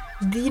उत्तर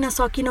दिन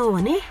सकिनौ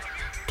भने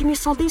तिमी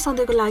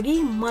सधैँको लागि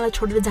मलाई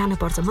छोडेर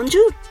जानुपर्छ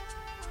मन्जुर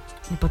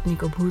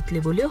पत्नीको भूतले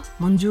बोल्यो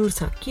मन्जुर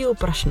छ के हो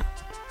प्रश्न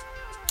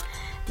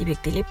ती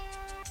व्यक्तिले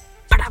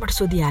फटाफट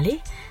सोधिहाले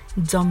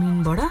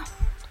जमिनबाट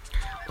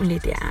उनले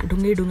त्यहाँ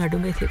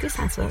ढुङ्गै थियो कि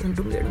सास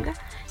ढुङ्गै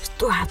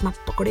यस्तो हातमा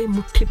पकडे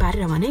मुट्ठी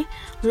पारेर भने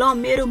ल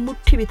मेरो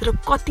मुट्ठीभित्र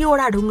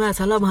कतिवटा ढुङ्गा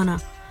छ ल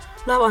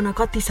भन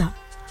कति छ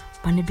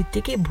भन्ने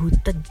बित्तिकै भूत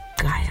त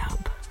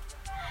गायब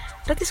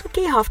र त्यसको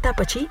केही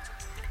हप्तापछि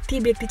ती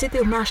व्यक्ति चाहिँ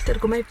त्यो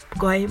मास्टरकोमै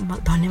गए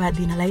धन्यवाद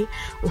दिनलाई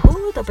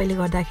ओहो तपाईँले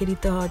गर्दाखेरि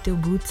त त्यो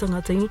भूतसँग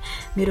चाहिँ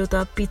मेरो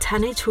त पिछा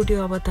नै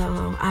छुट्यो अब त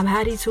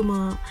आभारी छु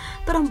म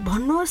तर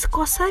भन्नुहोस्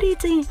कसरी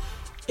चाहिँ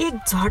एक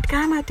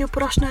झट्कामा त्यो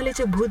प्रश्नले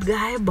चाहिँ भूत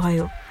गायब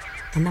भयो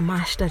भन्दा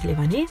मास्टरले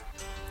भने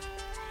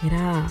हेर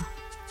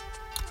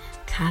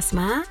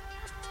खासमा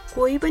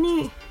कोही पनि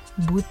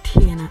भूत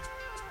थिएन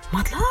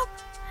मतलब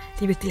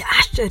ती व्यक्तिले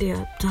आश्चर्य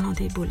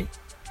जनाउँदै बोले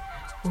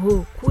हो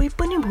कोही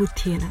पनि भूत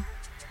थिएन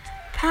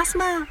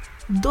खासमा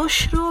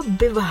दोस्रो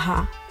विवाह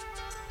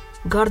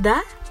गर्दा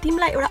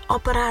तिमीलाई एउटा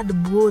अपराध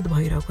बोध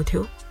भइरहेको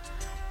थियो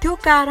त्यो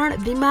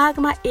कारण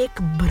दिमागमा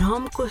एक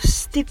भ्रमको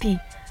स्थिति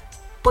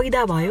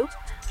पैदा भयो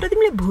र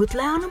तिमीले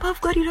भूतलाई अनुभव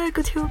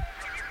गरिरहेको थियो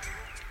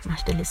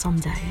मास्टरले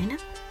सम्झाए होइन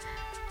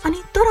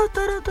अनि तर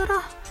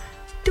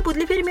त्यो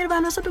भूतले फेरि मेरो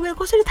बारेमा सबै कुरा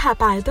कसरी थाहा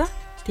पायो त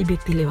ती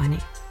व्यक्तिले भने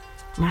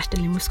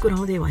मास्टरले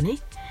मुस्कुराउँदै भने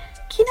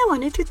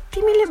किनभने त्यो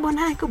तिमीले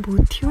बनाएको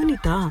भूत थियो नि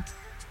त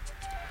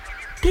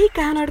त्यही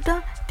कारण त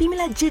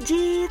तिमीलाई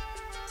जे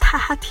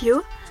थाहा थियो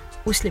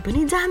उसले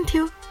पनि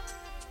जान्थ्यो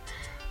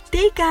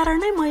त्यही कारण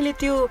नै मैले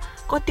त्यो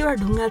कतिवटा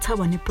ढुङ्गा छ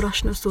भन्ने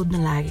प्रश्न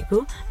सोध्न लागेको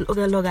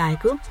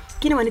लगाएको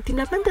किनभने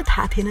तिमीलाई पनि त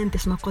थाहा थिएन नि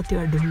त्यसमा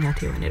कतिवटा ढुङ्गा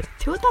थियो भनेर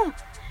थियो त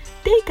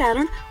त्यही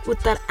कारण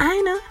उत्तर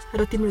आएन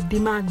र तिम्रो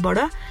दिमागबाट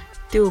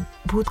त्यो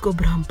भूतको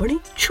भ्रम पनि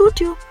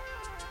छुट्यो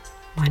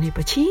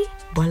भनेपछि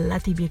बल्ल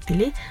ती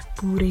व्यक्तिले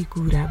पुरै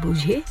कुरा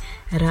बुझे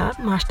र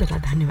मास्टरलाई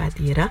धन्यवाद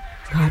दिएर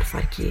घर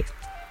फर्किए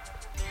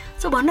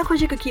सो भन्न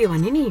खोजेको के हो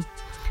भने नि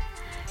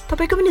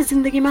तपाईको पनि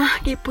जिन्दगीमा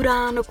केही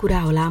पुरानो कुरा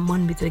होला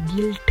मनभित्र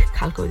गिल्ट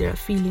खालको एउटा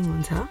फिलिङ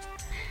हुन्छ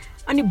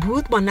अनि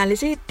भूत भन्नाले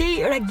चाहिँ त्यही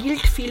एउटा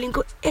गिल्ट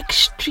फिलिङको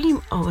एक्सट्रिम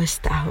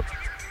अवस्था हो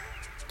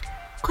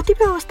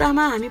कतिपय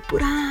अवस्थामा हामी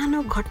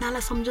पुरानो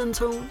घटनालाई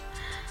सम्झन्छौँ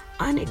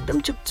अनि एकदम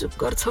चुपचुप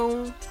गर्छौँ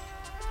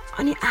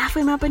अनि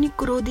आफैमा पनि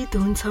क्रोधित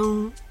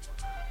हुन्छौँ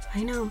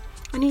हैन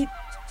अनि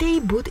त्यही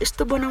भूत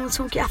यस्तो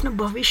बनाउँछौँ कि आफ्नो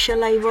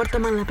भविष्यलाई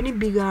वर्तमानलाई पनि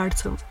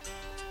बिगाड्छौँ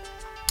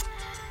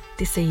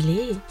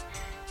त्यसैले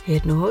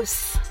हेर्नुहोस्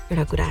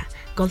एउटा कुरा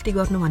गल्ती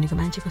गर्नु भनेको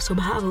मान्छेको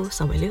स्वभाव हो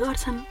सबैले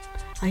गर्छन्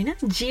हैन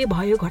जे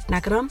भयो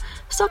घटनाक्रम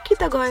सकि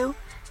त गयो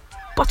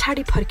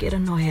पछाडि फर्केर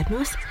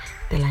नहेर्नुहोस्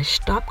त्यसलाई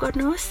स्टप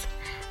गर्नुहोस्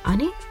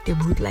अनि त्यो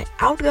भूतलाई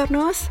आउट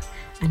गर्नुहोस्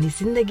अनि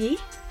जिन्दगी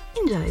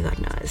इन्जोय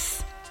गर्नुहोस्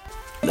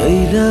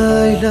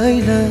लैलाई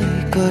लैलाई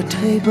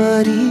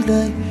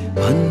कठैबारीलाई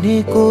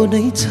भन्नेको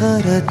नै छ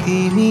र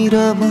तिमी र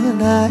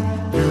मलाई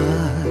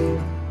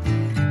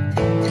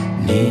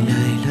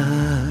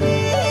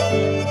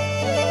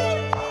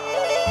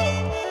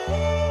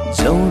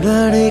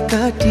चौडाडै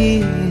काटी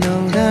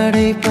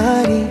नौडाडै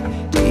पारी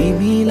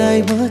तिमीलाई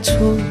म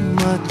छु म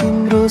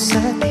तिम्रो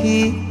साथी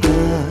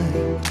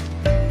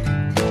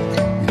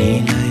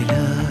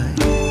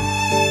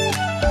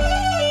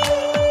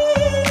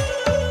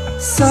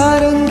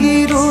सारङ्गी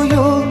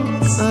रोयो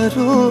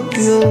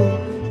रोयो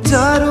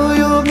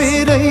जारोयो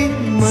मेरै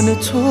मन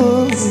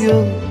छोयो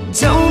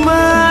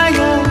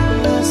जाउमाया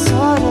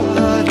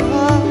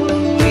सररा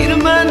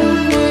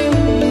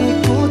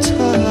बिर्मान्नेको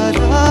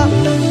छरा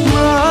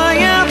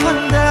माया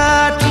भन्दा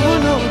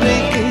ठुलो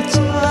के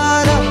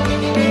छरा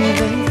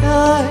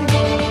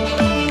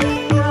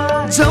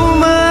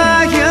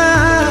जाउमाया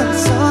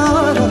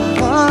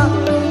सररा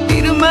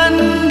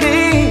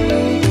बिर्मान्नेको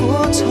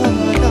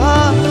छरा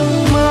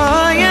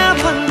माया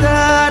भन्दा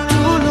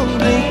ठुलो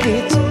के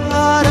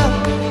छरा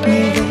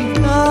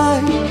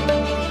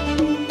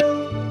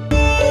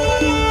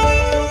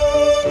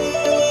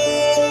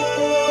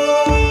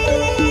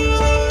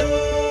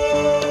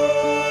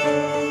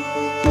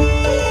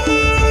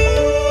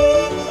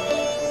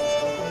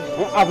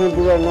आफ्नो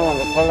बिगार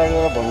नभएको कसलाई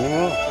गएर भन्ने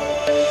हो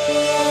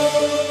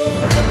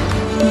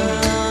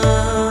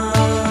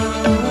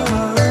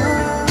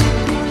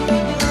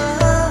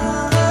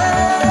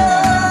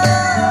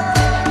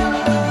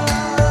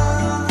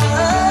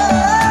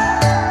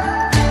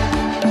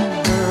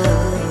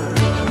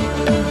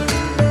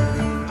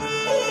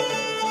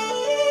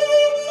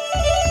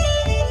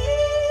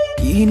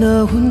किन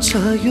हुन्छ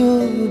यो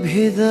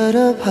भेद र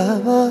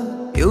भाव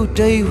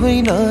एउटै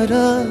होइन र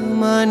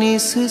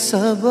मानिस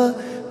सब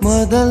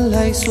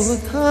मदनलाई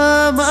सोधा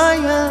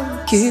माया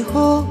के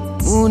हो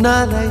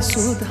मुनालाई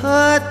सोधा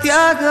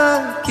त्याग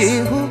के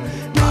हो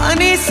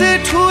मानिस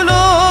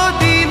ठुलो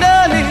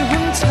दिलले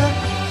हुन्छ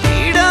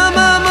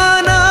पीडामा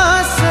मना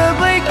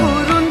सबैको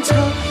रुन्छ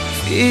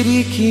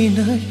फेरि किन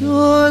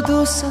यो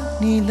दोष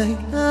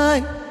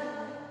निलाई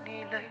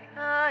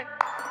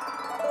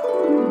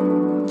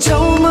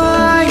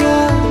चौमाया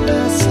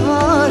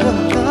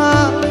सरका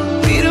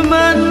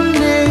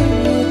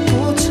बिर्मान्नेको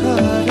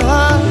छरा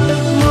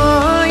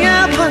माया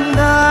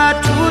भन्दा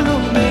ठुलो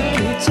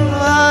के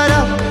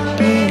छरा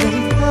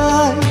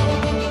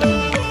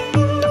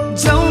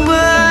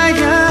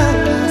चौमाया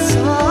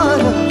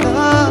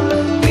सरका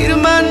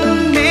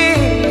बिर्मान्नेको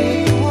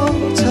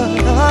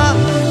छरा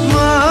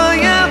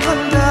माया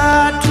भन्दा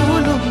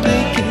ठुलो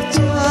के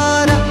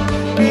छरा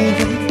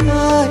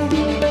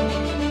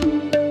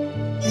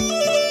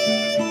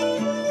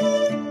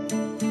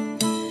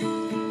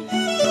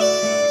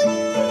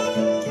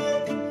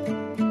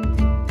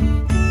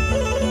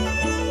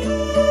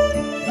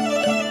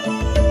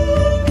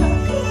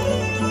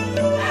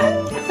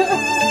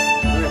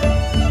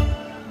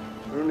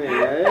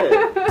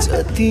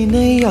जति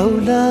नै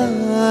आउला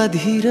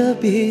धीर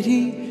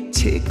बेरी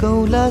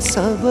छेकौला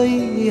सबै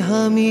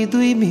हामी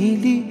दुई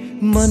मिली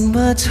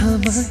मनमा छ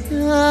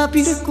माया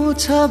बिर्को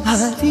छ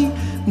भारी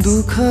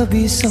दुःख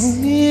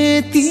बिसाउने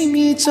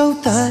तिमी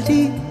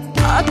चौतारी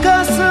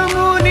आकाश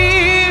मुनि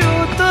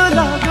उतो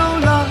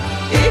लागौला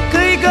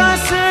एकै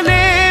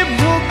गाँसले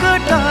भोक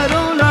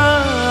टारौला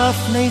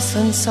आफ्नै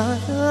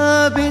संसार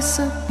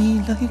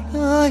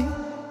बेसनीलाई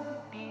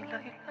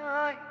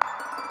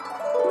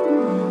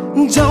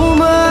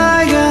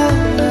जाउमाया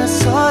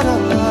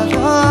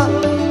सररा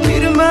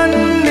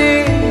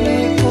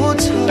बिर्मान्नेको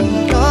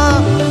छरा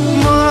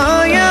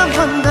माया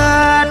भन्दा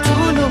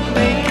ठुलो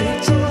के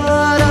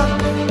छरा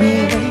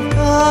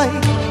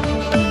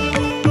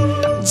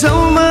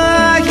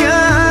जाउमाया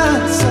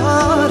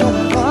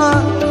सररा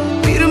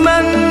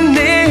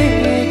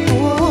बिर्मान्नेको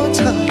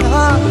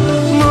छरा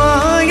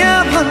माया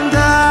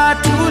भन्दा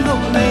ठुलो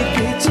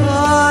के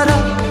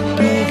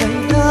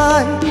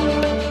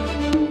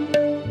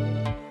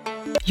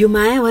यो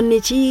माया भन्ने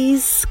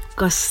चिज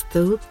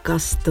कस्तो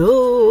कस्तो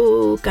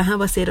कहाँ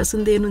बसेर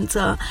सुन्दै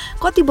हुनुहुन्छ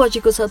कति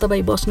बजेको छ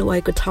तपाईँ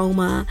बस्नुभएको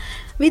ठाउँमा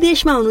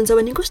विदेशमा हुनुहुन्छ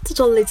भने कस्तो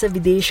चल्दैछ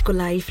विदेशको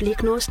लाइफ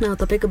लेख्नुहोस् न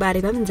तपाईँको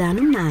बारेमा पनि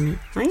जानौँ न हामी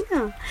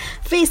होइन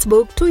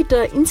फेसबुक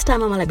ट्विटर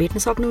इन्स्टामा मलाई भेट्न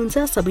सक्नुहुन्छ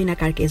Sabina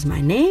Karki is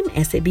my name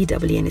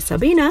SABWNA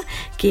Sabina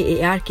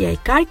KARKI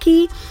Karki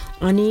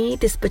अनि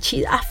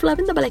त्यसपछि आफूलाई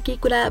पनि तपाईँलाई केही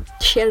कुरा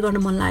सेयर गर्न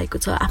मन लागेको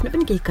छ आफ्नो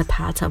पनि केही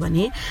कथा छ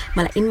भने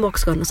मलाई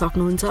इनबक्स गर्न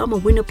सक्नुहुन्छ म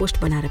विन्डो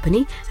पोस्ट बनाएर पनि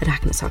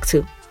राख्न सक्छु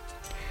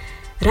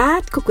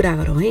रातको कुरा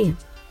गरौँ है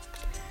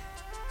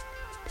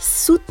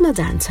सुत्न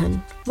जान्छन्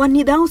वा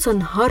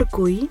निदाउँछन् हर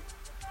कोही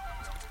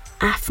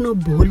आफ्नो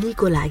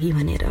भोलिको लागि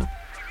भनेर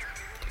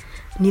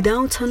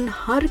निदाउँछन्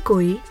हर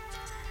कोही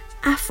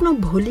आफ्नो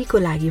भोलिको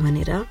लागि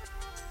भनेर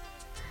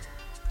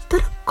तर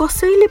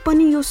कसैले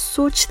पनि यो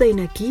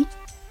सोच्दैन कि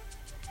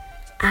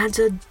आज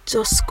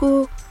जसको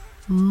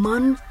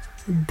मन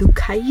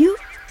दुखाइयो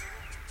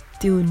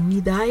त्यो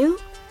निदायो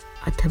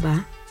अथवा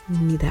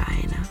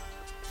निदाएन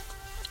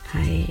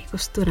हाय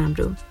कस्तो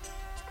राम्रो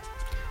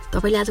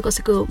तपाईँले आज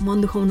कसैको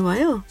मन दुखाउनु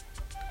भयो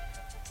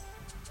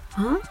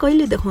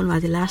कहिले देखाउनु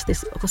भएको थियो लास्ट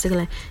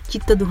कसैकोलाई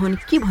चित्त दुखाउने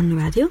के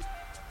भन्नुभएको थियो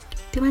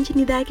त्यो मान्छे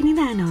निदायो कि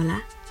निदाएन होला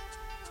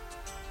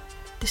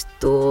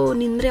त्यस्तो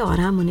निन्द्रै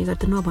हराम हुने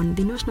गर्दा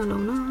नभनिदिनुहोस् न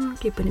लाउन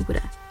केही पनि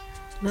कुरा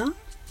ल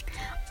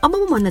अब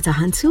म भन्न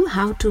चाहन्छु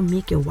how to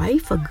make your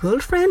wife a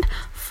girlfriend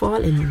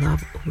fall in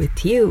love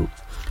with you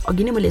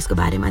अघि नै मैले यसको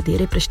बारेमा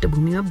धेरै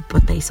पृष्ठभूमिमा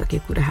बताइसके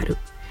कुराहरू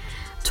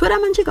छोरा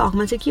मान्छेको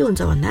हकमा चाहिँ के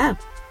हुन्छ भन्दा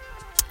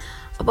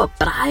अब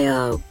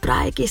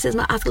प्राय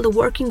केसेसमा आजकल त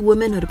वर्किङ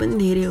वुमेनहरू पनि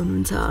धेरै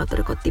हुनुहुन्छ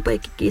तर कतिपय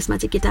केसमा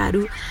चाहिँ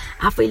केटाहरू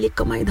आफैले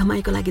कमाइ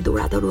धमाइको लागि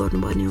दौडादौड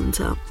गर्नुपर्ने हुन्छ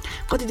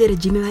कति धेरै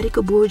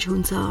जिम्मेवारीको बोझ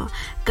हुन्छ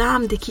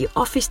कामदेखि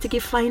अफिसदेखि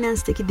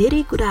फाइनेन्सदेखि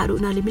धेरै कुराहरू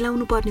उनीहरूले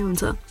मिलाउनु पर्ने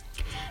हुन्छ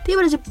त्यही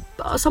भएर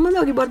चाहिँ सम्बन्ध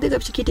अघि बढ्दै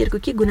गएपछि केटीहरूको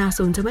के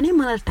गुनासो हुन्छ भने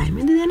मलाई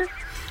टाइमै दिँदैन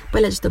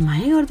पहिला जस्तो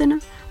माया गर्दैन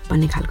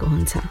भन्ने खालको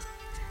हुन्छ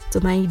सो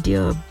माई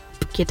डियर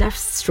केटा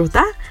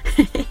श्रोता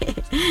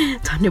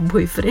झन्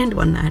बोय फ्रेन्ड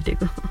भन्न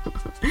आँटेको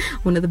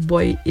हुन त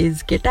बोय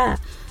इज केटा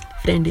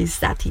फ्रेन्ड इज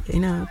साथी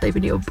होइन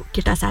तैपनि अब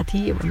केटा साथी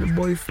भन्नु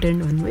बोय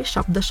फ्रेन्ड भन्नु है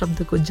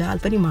शब्दको जाल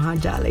पनि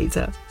महाजालै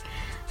छ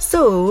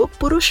सो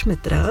पुरुष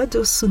मित्र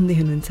जो सुन्दै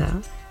हुनुहुन्छ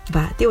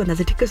बा त्योभन्दा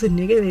चाहिँ ठिक्क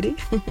सुन्ने क्या फेरि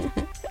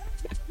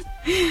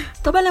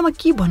तपाईँलाई म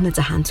के भन्न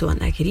चाहन्छु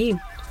भन्दाखेरि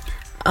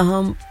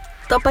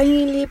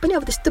तपाईँले पनि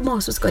अब त्यस्तो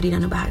महसुस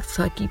गरिरहनु भएको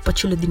छ कि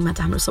पछिल्लो दिनमा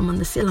चाहिँ हाम्रो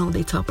सम्बन्ध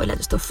सेलाउँदैछ पहिला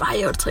जस्तो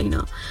फायर छैन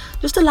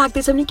जस्तो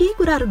लाग्दैछ भने केही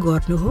कुराहरू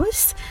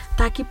गर्नुहोस्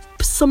ताकि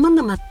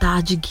सम्बन्धमा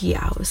ताजगी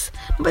आओस्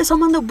नभए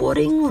सम्बन्ध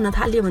बोरिङ हुन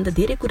थाल्यो भने त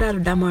धेरै कुराहरू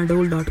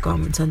डामाडोल.com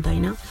हुन्छ नि त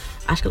होइन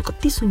आजकल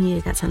कति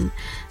सुनिएका छन्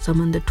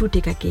सम्बन्ध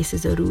टुटेका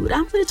केसेसहरू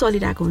राम्ररी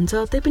चलिरहेको हुन्छ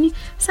तैपनि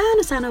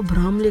सानो सानो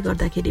भ्रमले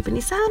गर्दाखेरि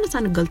पनि सानो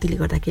सानो गल्तीले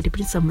गर्दाखेरि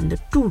पनि सम्बन्ध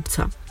टुट्छ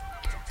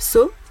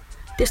सो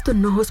त्यस्तो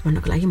नहोस्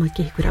भन्नको लागि म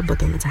केही कुरा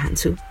बताउन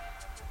चाहन्छु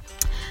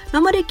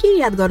नम्बर 1 के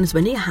याद गर्नुहोस्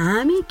भने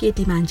हामी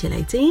केटी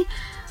मान्छेलाई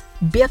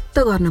चाहिँ व्यक्त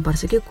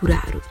गर्नुपर्छ के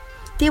कुराहरू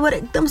त्यही भएर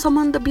एकदम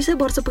सम्बन्ध 20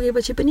 वर्ष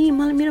पुगेपछि पनि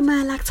मलाई मेरो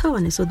माया लाग्छ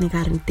भन्ने सोध्ने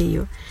कारण त्यही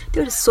हो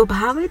त्यो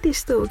स्वभावै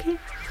त्यस्तो हो कि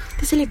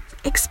त्यसैले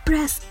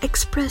एक्सप्रेस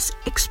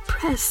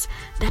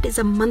द्याट इज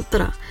अ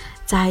मन्त्र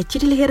चाहे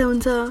चिठी लेखेर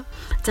हुन्छ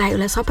चाहे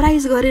उसलाई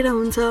सरप्राइज गरेर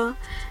हुन्छ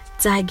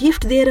चाहे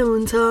गिफ्ट दिएर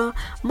हुन्छ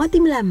म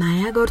तिमीलाई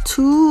माया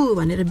गर्छु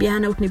भनेर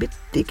बिहान उठ्ने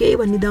बित्तिकै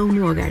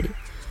भनिदाउनु अगाडि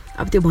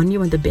अब त्यो भनियो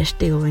भने त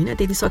बेस्टै हो होइन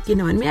त्यति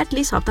सकिएन भने पनि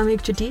एटलिस्ट हप्तामा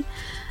एकचोटि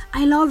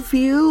आई लभ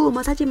यु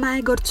म चाहिँ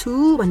माया गर्छु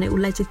भन्ने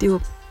उसलाई चाहिँ त्यो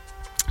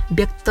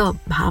व्यक्त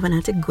भावना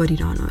चाहिँ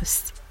गरिरहनुहोस्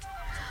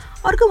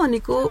अर्को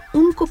भनेको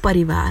उनको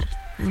परिवार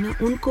होइन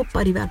उनको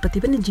परिवारप्रति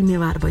पनि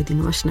जिम्मेवार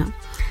भइदिनुहोस् न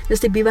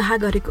जस्तै विवाह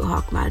गरेको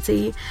हकमा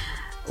चाहिँ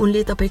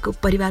उनले तपाईँको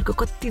परिवारको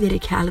कति धेरै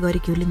ख्याल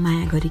गरेकी होलिन्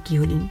माया गरेकी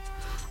होलिन्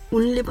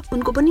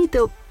उनको पनि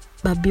त्यो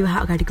विवाह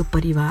अगाडिको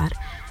परिवार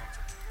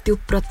त्यो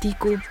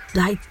प्रतिको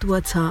दायित्व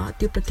छ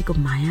त्यो प्रतिको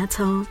माया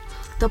छ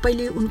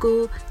तपाईँले उनको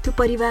त्यो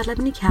परिवारलाई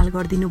पनि ख्याल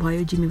गरिदिनु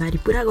भयो जिम्मेवारी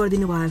पुरा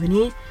गरिदिनु भयो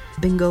भने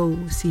बिङ्गो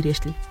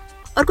सिरियसली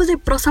अर्को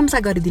चाहिँ प्रशंसा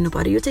गरिदिनु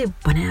पर्यो यो चाहिँ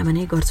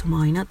भने गर्छु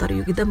म होइन तर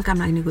यो एकदम काम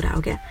लाग्ने कुरा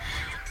हो क्या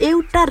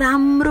एउटा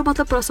राम्रो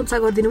मतलब प्रशंसा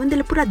गरिदिनु भने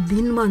त्यसले पुरा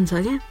दिन बन्छ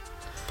क्या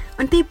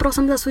अनि त्यही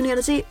प्रशंसा सुनेर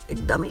चाहिँ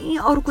एकदमै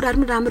अरू कुराहरू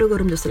पनि राम्रो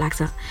गरौँ जस्तो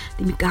लाग्छ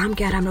तिमी काम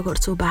क्या राम्रो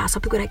गर्छौ बा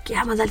सबै कुरा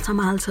क्या मजाले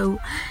सम्हाल्छौ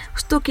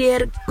कस्तो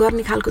केयर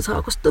गर्ने खालको छ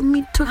कस्तो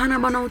मिठो खाना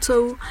बनाउँछौ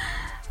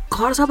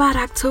घर सफा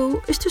राख्छौ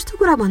यस्तो यस्तो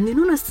कुरा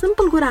भनिदिनु न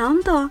सिम्पल कुरा हो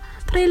नि त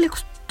तर यसले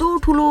कस्तो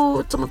ठुलो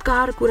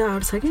चमत्कार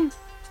कुराहरू छ कि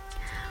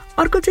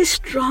अर्को चाहिँ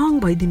स्ट्रङ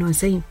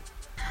भइदिनुहोस् है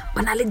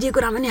भन्नाले जे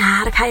कुरामा पनि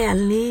हार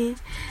खाइहाल्ने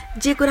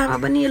जे कुरामा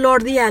पनि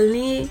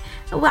लड्दिहाल्ने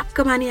वाक्क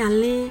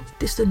मानिहाल्ने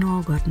त्यस्तो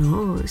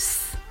नगर्नुहोस्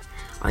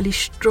अलि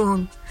स्ट्रङ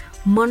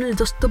मनले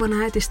जस्तो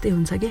बनायो त्यस्तै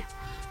हुन्छ कि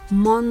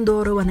मन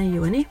दोहोरो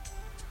बनाइयो भने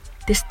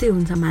त्यस्तै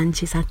हुन्छ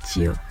मान्छे साँच्ची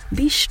हो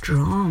बी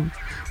स्ट्रङ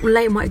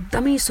उनलाई म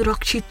एकदमै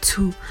सुरक्षित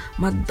छु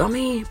म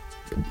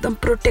एकदम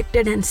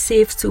प्रोटेक्टेड एन्ड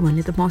सेफ छु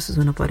भन्ने त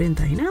महसुस हुनु पर्यो नि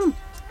त होइन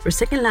र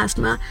सेकेन्ड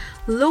लास्टमा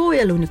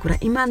लोयल हुने कुरा,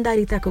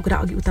 इमान्दारिताको कुरा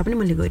अघि उता पनि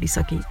मैले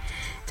गरिसकेँ,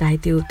 चाहे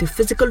त्यो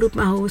फिजिकल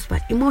रूपमा होस् वा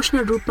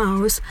इमोसनल रूपमा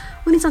होस्,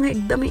 उनीसँग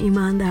एकदमै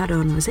इमान्दार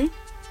रहनुहोस् है,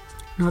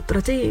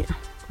 नत्र चाहिँ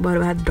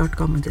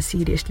बर्बाद.com हुन्छ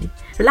सिरियसली।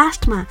 र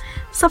लास्टमा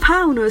सफा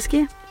हुनुहोस्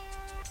के,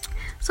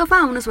 सफा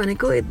हुनुहोस्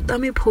भनेको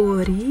एकदमै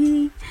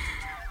फोहोरी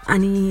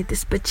अनि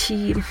त्यसपछि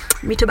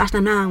मिठो बास्ना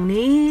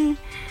नआउने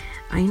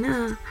होइन,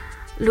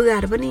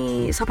 लुगाहरू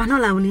पनि सफा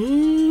नलाउने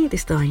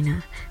त्यस्तो होइन,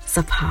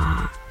 सफा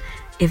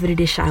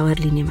एभ्रिडे सावर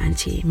लिने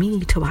मान्छे,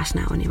 मिठो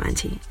बास्ना आउने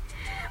मान्छे,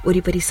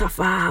 वरिपरि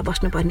सफा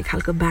बस्नुपर्ने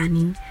खालको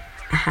बानी,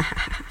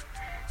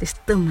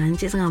 त्यस्तो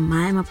मान्छेसँग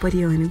मायामा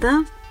परियो भने त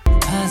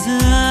आज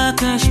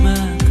आकाशमा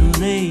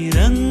कुनै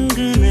रङ्ग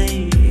नै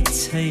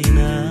छैन,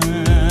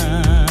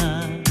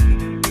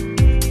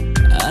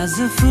 आज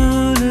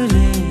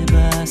फुलले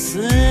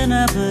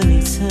बासना पनि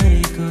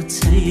छरेको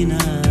छैन,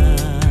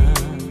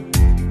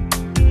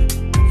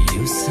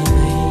 यो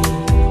सबै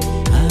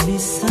हामी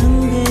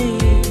सँगै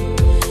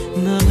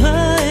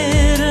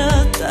नभएर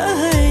त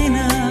होइन।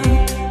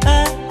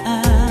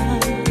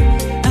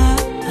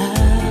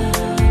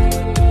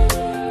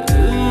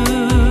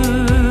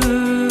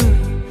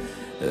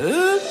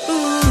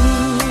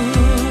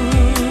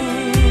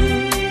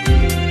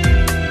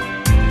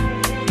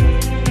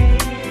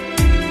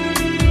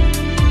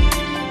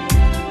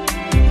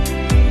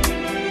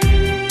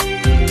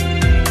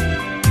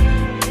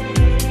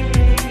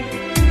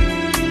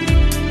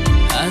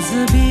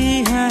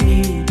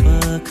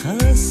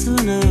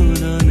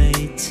 सुनौलो नै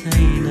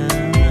छैन,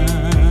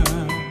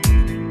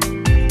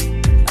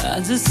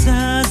 आज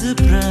साँझ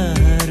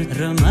प्रहर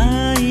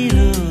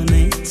रमाइलो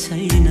नै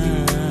छैन,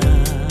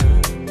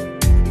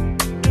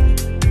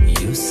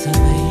 यो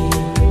सबै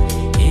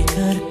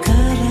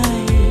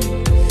एकअर्कालाई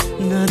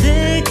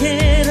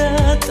नदेखेर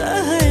त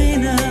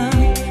होइन।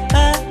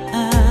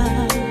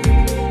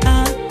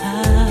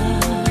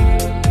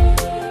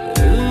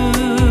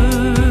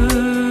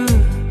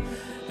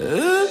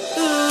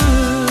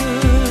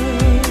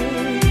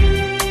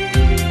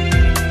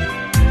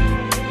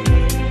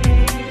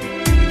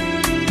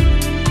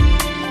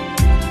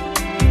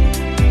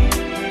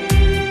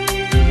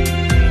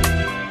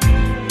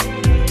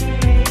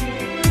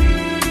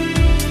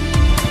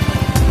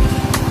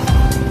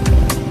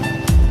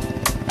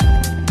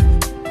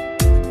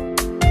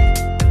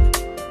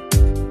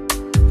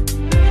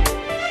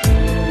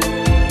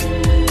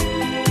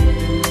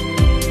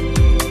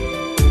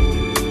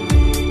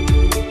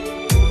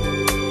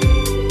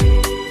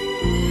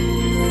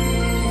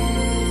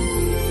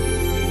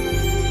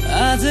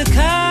 आज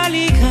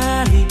खाली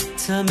खाली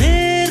छ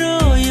मेरो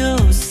यो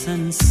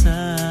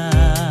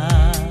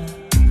संसार,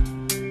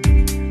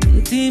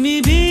 तिमी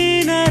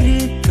बिना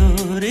रित्तो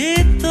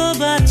रित्तो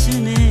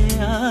बाँच्ने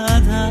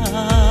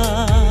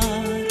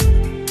आधार,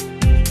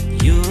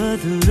 यो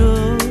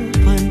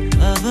अधुरोपन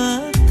अब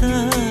त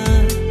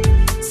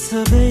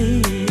सबै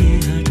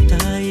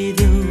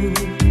हटाइदेऊ,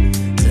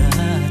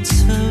 जहाँ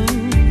छौ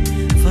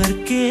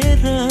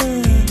फर्केर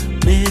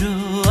मेरो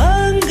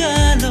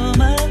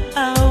अङ्गालोमा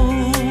आऊ।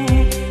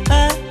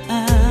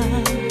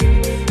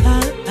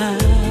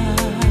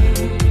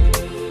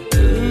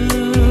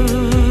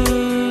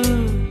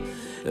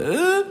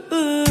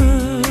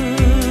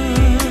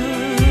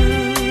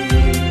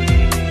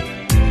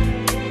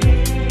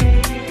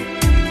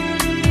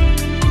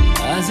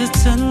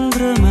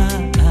 चन्द्रमा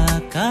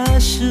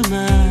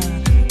आकाशमा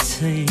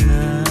छैन,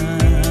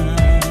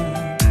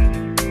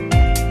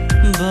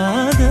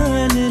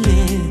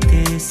 बादलले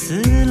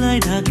त्यसलाई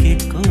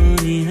ढाकेको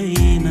नि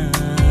होइन,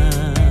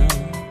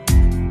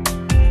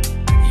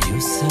 यो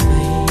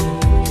सबै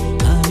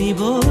हामी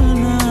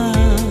बोल्न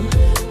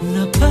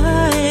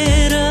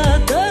नपाएर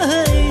त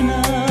होइन।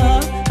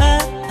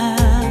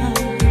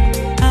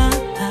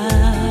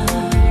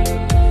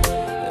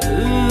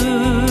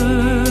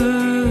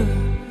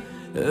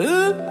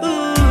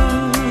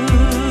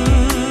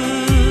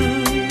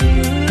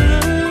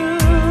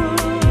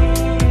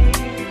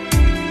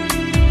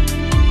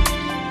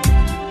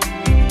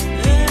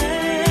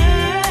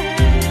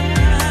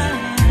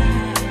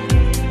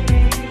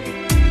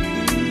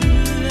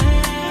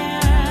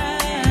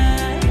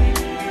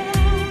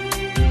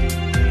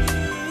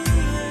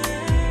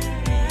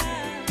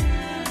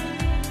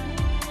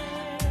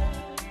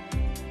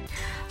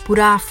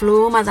 पुरा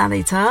फ्लोमा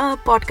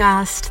जाँदैछ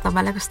पडकास्ट,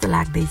 तपाईँलाई कस्तो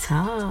लाग्दैछ?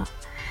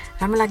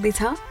 राम्रो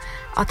लाग्दैछ?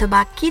 अथवा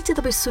के चाहिँ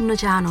तपाईँ सुन्न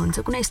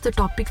चाहनुहुन्छ, कुनै यस्तो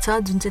टपिक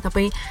छ जुन चाहिँ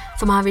तपाईँ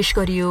समावेश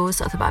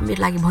गरियोस् अथवा मेरो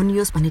लागि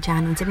भनियोस् भन्ने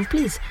चाहनुहुन्छ भने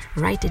please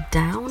right it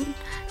down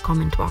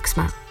comment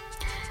बक्समा।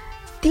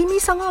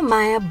 तिमीसँग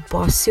माया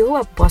बस्यो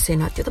वा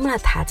बसेन त्यो त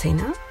मलाई थाहा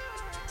छैन,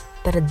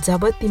 तर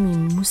जब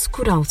तिमी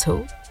मुस्कुराउँछौ,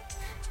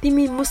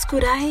 तिमी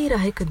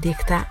मुस्कुराइरहेको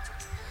देख्दा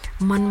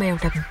मनमा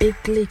एउटा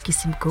बेग्लै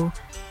किसिमको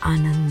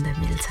आनन्द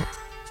मिल्छ।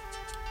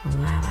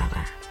 वाह वाह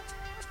वाह,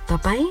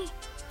 तपाईँ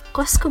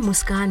कसको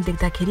मुस्कान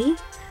देख्दाखेरि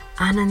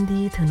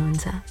आनन्दित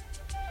हुनुहुन्छ?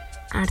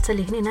 आँट छ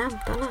लेख्ने नाम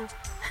तल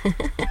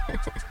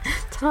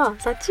छ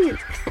साँच्ची?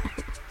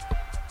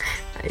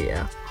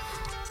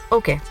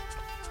 ओके,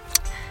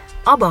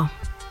 अब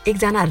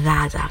एकजना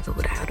राजाको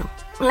कुरा गरौँ।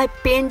 उनलाई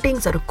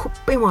पेन्टिङ्सहरू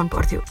खुबै मन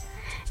पर्थ्यो।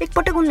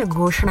 एकपटक उनले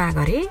घोषणा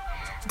गरे,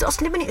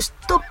 जसले पनि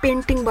यस्तो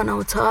पेन्टिङ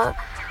बनाउँछ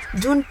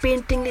जुन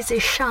पेन्टिङले चाहिँ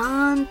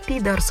शान्ति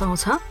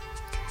दर्शाउँछ,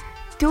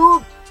 त्यो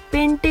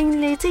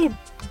पेन्टिङले चाहिँ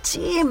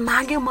जे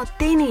माग्यो म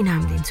त्यही नै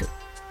इनाम दिन्छु।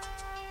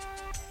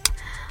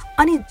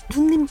 अनि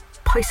जुन दिन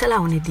फैसला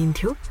हुने दिन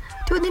थियो,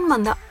 त्यो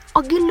दिनभन्दा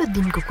अघिल्लो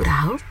दिनको कुरा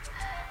हो,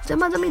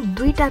 जम्मै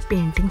 2टा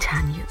पेन्टिङ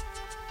छानियो।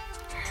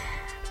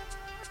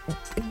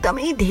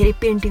 एकदमै धेरै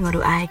पेन्टिङहरू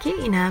आए कि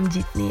इनाम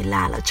जित्ने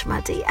लालचमा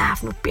चाहिँ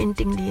आफ्नो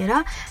पेन्टिङ लिएर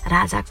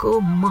राजाको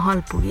महल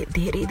पुगे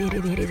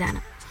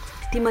धेरैजना।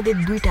 तीमध्ये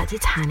 2टा चाहिँ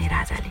छाने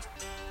राजाले।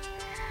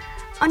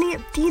 अनि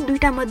ती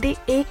 2टा मध्ये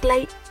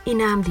एकलाई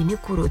इनाम दिने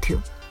कुरो थियो।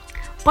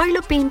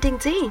 पहिलो पेन्टिङ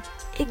चाहिँ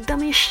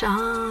एकदमै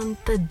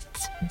शान्त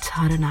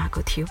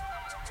झरनाको थियो।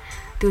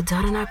 त्यो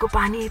झरनाको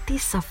पानी यति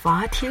सफा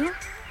थियो,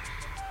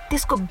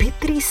 त्यसको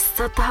भित्री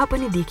सतह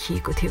पनि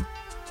देखिएको थियो।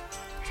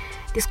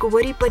 त्यसको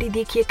वरिपरि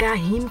देखिएका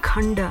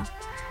हिमखण्ड,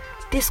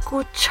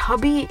 त्यसको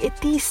छवि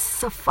यति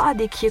सफा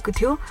देखिएको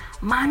थियो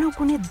मानव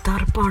कुनै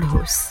दर्पण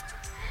होस्।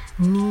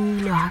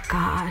 नीलो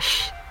आकाश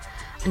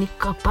अनि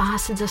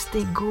कपास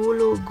जस्तै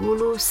गोलो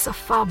गोलो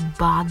सफा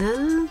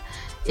बादल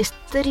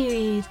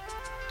यस्तरी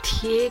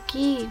थिए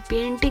कि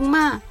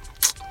पेन्टिङमा।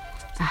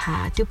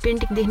 त्यो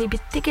पेन्टिङ देख्ने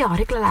बित्तिकै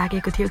हरेकलाई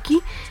लागेको थियो कि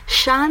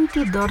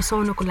शान्ति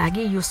दर्शाउनको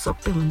लागि यो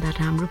सबैभन्दा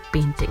राम्रो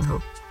पेन्टिङ हो।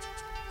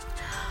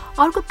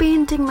 अर्को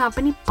पेन्टिङमा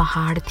पनि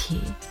पहाड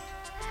थिए,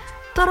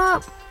 तर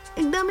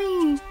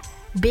एकदमै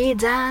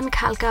बेजान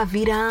खालका,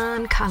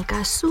 वीरान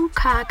खालका,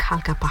 सुखा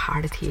खालका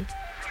पहाड थिए।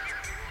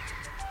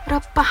 र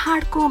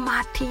पहाडको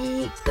माथि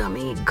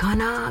एकदमै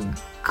घना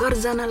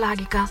गर्जन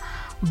लागेका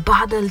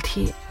बादल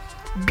थिए,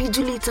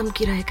 बिजुली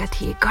चम्किरहेका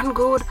थिए,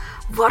 घनघोर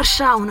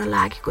वर्षा हुन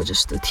लागेको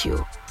जस्तो थियो।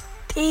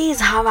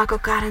 तेज हावाको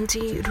कारण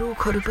चाहिँ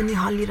रुखहरू पनि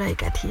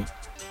हल्लिरहेका थिए।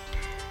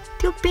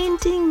 त्यो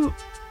पेन्टिङ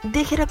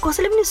देखेर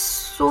कसैले पनि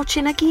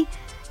सोचेन कि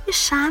यो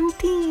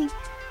शान्ति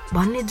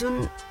भन्ने जुन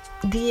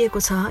दिएको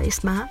छ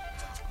यसमा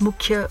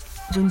मुख्य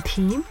जुन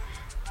थिम,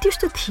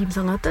 त्यस्तो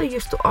थिमसँग त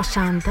यस्तो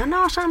अशान्त न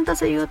अशान्त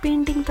छ यो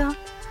पेन्टिङ त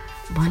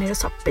भनेर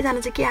सबैजना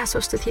चाहिँ के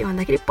आश्वस्त थिए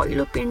भन्दाखेरि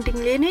पहिलो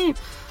पेन्टिङले नै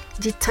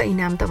जित्छ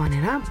इनाम त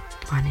भनेर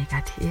भनेका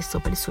थिए, यसो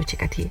पनि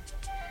सोचेका थिए।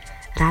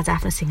 राजा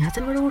आफ्नो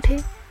सिंहासनबाट उठे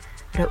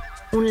र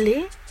उनले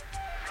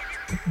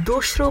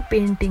दोस्रो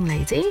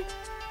पेन्टिङलाई चाहिँ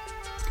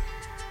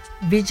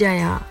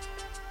विजय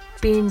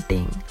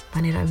पेन्टिङ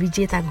भनेर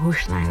विजेता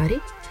घोषणा गरे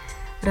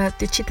र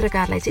त्यो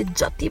चित्रकारलाई चाहिँ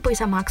जति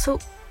पैसा माग्छौ,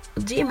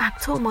 जे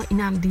माग्छौ म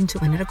इनाम दिन्छु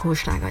भनेर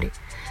घोषणा गरे।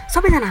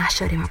 सबैजना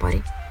आश्चर्यमा परे।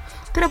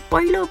 तर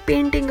पहिलो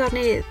पेन्टिङ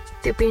गर्ने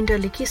त्यो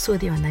पेन्टरले के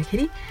सोध्यो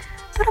भन्दाखेरि,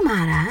 तर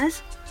महाराज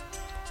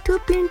त्यो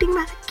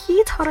पेन्टिङमा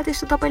के छ र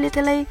त्यस्तो तपाईँले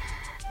त्यसलाई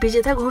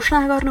विजेता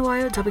घोषणा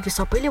गर्नुभयो, जबकि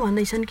सबैले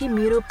भन्दैछन् कि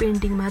मेरो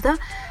पेन्टिङमा त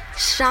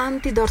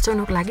शान्ति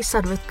दर्शाउनको लागि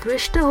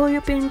सर्वोत्कृष्ट हो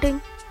यो पेन्टिङ।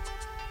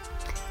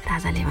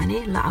 राजाले भने,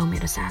 ल आऊ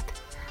मेरो साथ,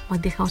 म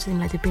देखाउँछु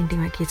तिमीलाई त्यो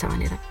पेन्टिङमा के छ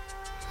भनेर।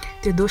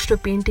 त्यो दोस्रो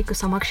पेन्टिङको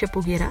समक्ष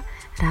पुगेर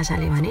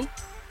राजाले भने,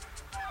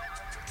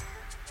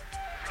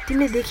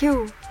 तिमीले देख्यौ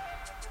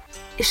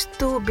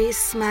यस्तो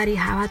बेसमारी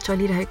हावा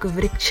चलिरहेको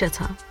वृक्ष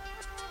छ,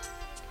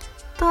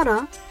 तर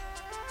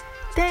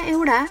त्यहाँ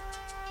एउटा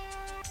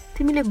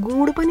तिमीले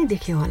गुण पनि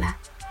देख्यौ होला।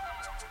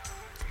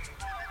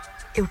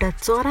 एउटा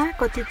चरा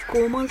कति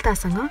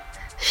कोमलतासँग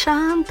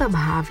शान्त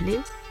भावले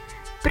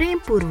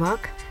प्रेमपूर्वक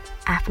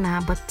आफ्ना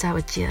बच्चा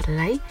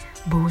बच्चीहरूलाई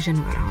भोजन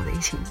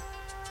गराउँदैछिन्।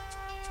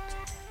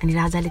 अनि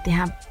राजाले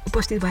त्यहाँ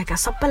उपस्थित भएका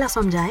सबैलाई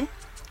सम्झाए,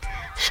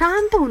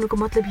 शान्त हुनुको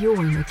मतलब यो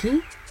होइन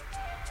कि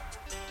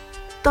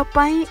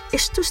तपाईँ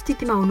यस्तो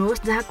स्थितिमा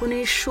हुनुहोस् जहाँ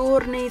कुनै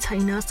शोर नै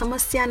छैन,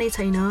 समस्या नै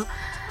छैन,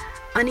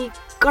 अनि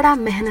कडा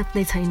मेहनत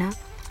नै छैन,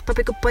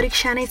 तपाईँको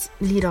परीक्षा नै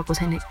लिइरहेको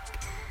छैन।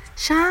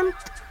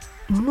 शान्त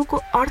हुनुको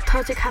अर्थ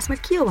चाहिँ खासमा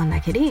के हो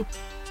भन्दाखेरि,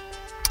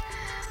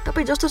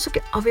 तपाईँ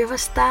जस्तोसुकै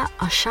अव्यवस्था,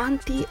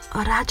 अशान्ति,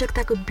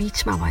 अराजकताको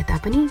बिचमा भए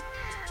तापनि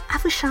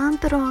आफू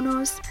शान्त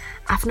रहनुहोस्,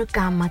 आफ्नो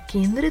काममा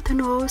केन्द्रित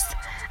हुनुहोस्,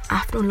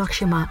 आफ्नो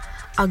लक्ष्यमा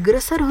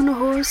अग्रसर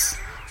हुनुहोस्,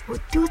 हो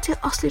त्यो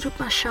चाहिँ असली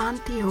रूपमा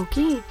शान्ति हो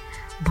कि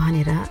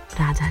भनेर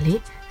राजाले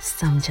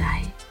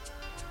सम्झाए।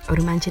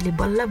 अरू मान्छेले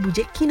बल्ल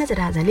बुझे किन चाहिँ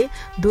राजाले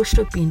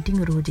दोस्रो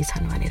पेन्टिङ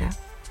रोजेछन् भनेर।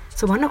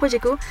 सो भन्न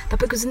खोजेको,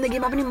 तपाईँको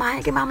जिन्दगीमा पनि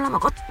मायाकै मामलामा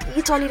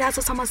कति चलिरहेछ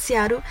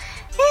समस्याहरू।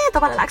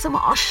 तपाईँलाई लाग्छ म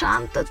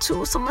अशान्त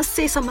छु,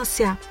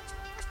 समस्या,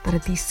 तर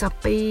ती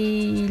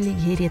सबैले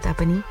घेरे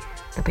तापनि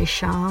तपाईँ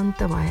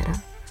शान्त भएर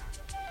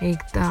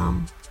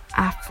एकदम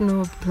आफ्नो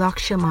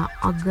लक्ष्यमा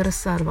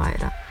अग्रसर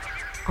भएर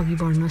अघि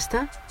बढ्नुहोस्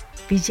त,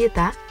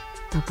 विजेता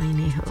तपाईँ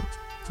नै हो।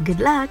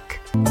 Good lock.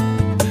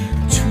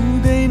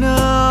 छुँदैन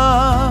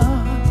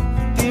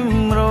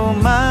तिम्रो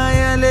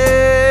मायाले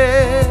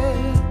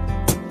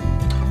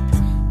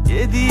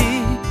यदि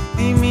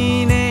तिमी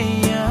नै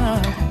यहाँ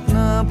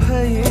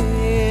नभए,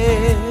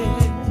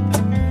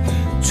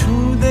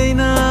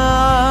 छुँदैन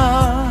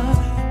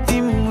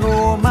तिम्रो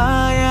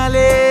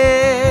मायाले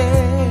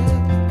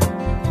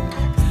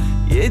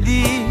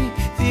यदि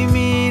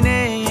तिमी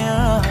नै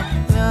यहाँ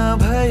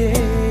नभए,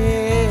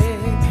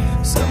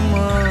 सम्म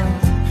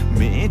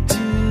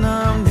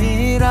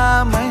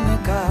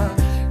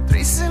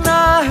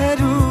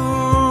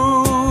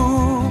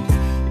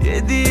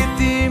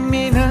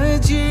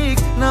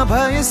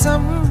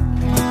नभएसम्म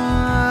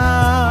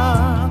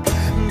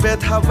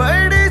व्यथा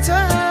बढ्छ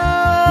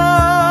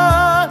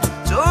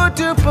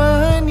चोट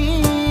पनि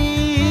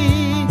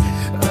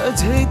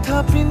अझै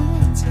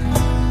थपिन्छ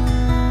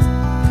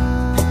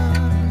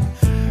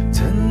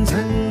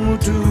झन्झन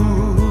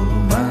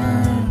मुटुमा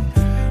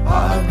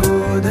आगो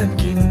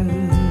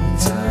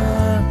धन्किन्छ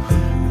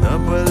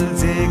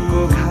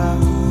नबल्झेको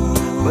घाउ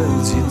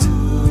बल्झिन्छ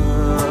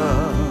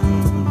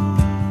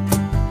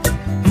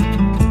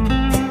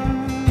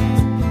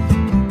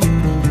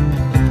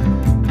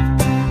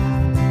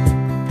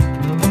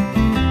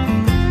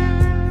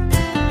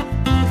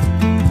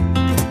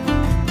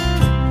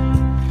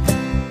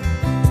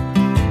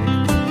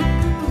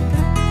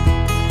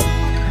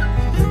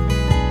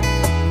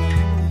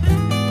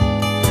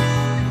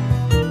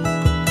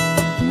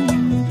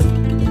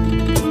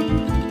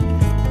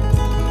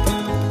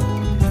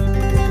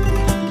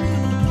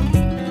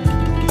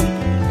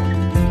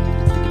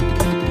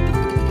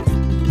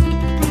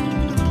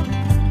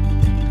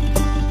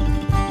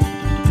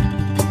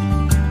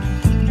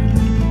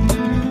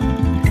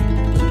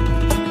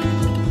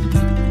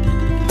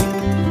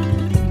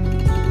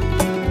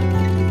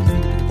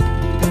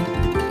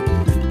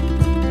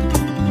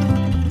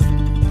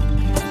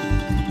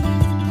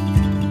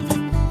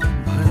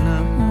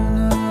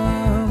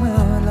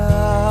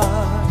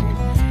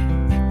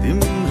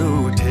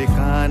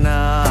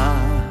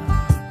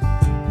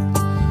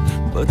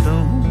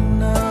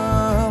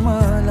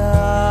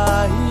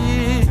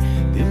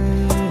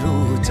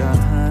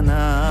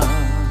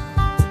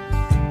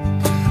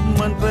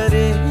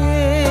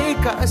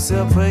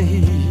सबै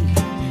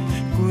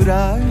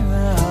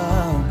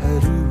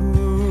कुराहरू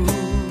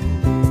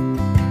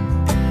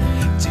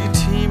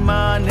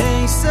चिठीमा नै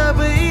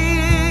सबै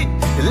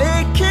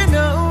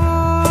लेखेनौ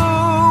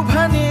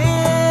भने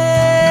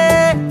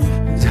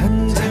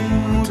झन्झन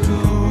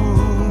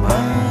मुटुमा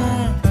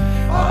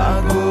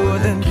आगो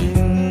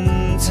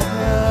धन्किन्छ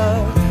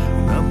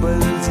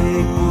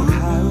नबल्झेको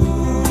घाउ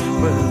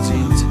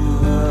बल्झिन्छ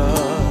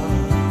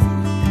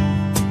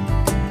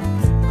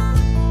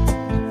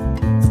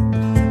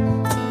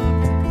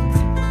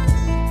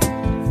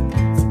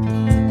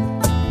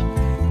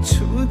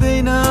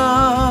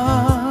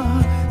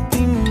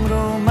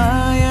तिम्रो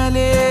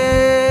मायाले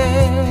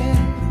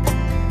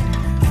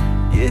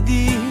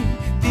यदि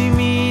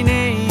तिमी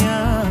नै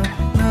यहाँ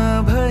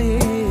नभए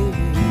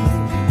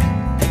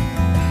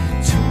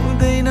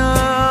छुँदैन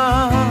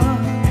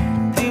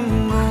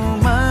तिम्रो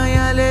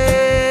मायाले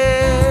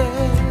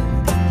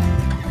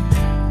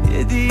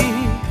यदि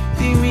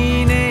तिमी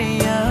नै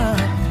यहाँ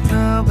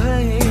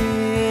नभए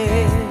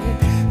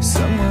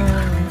समय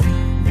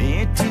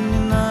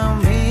मेटिन्न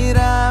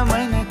मेरा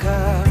मनका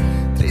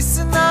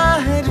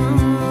तृष्णाहरू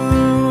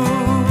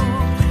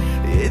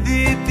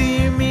यदि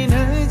तिमी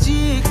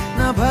नजिक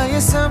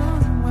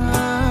नभएसम्म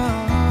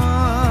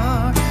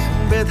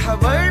व्यथा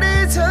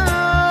बढ्छ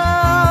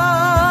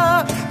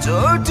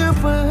चोट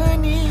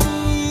पनि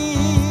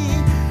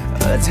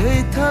अझै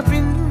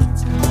थपिन्छ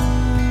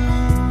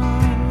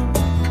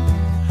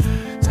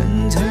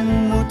झन्झन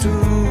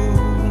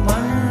मुटुमा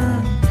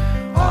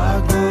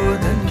आगो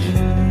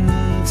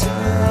धन्किन्छ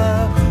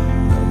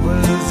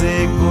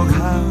नबल्झेको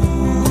घाउ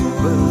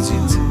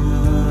बल्झिन्छ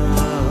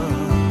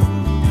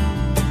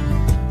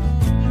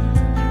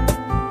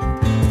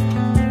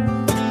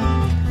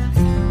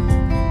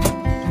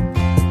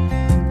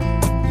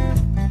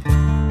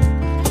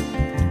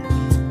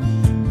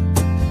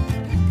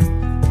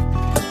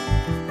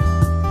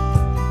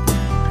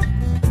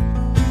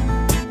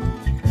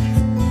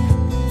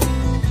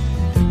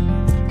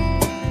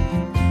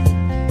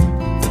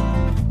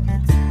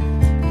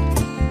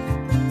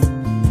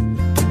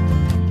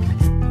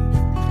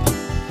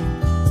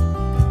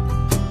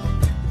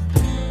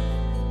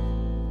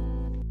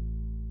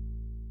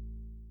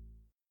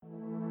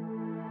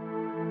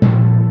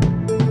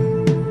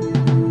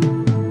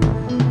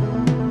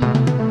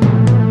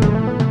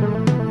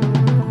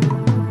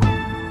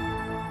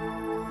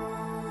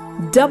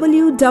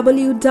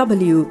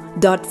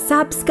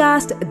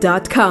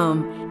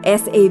www.sabscast.com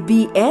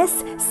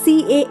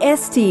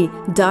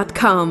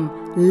sabscast.com.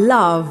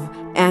 Love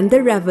and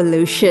the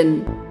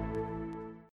Revolution.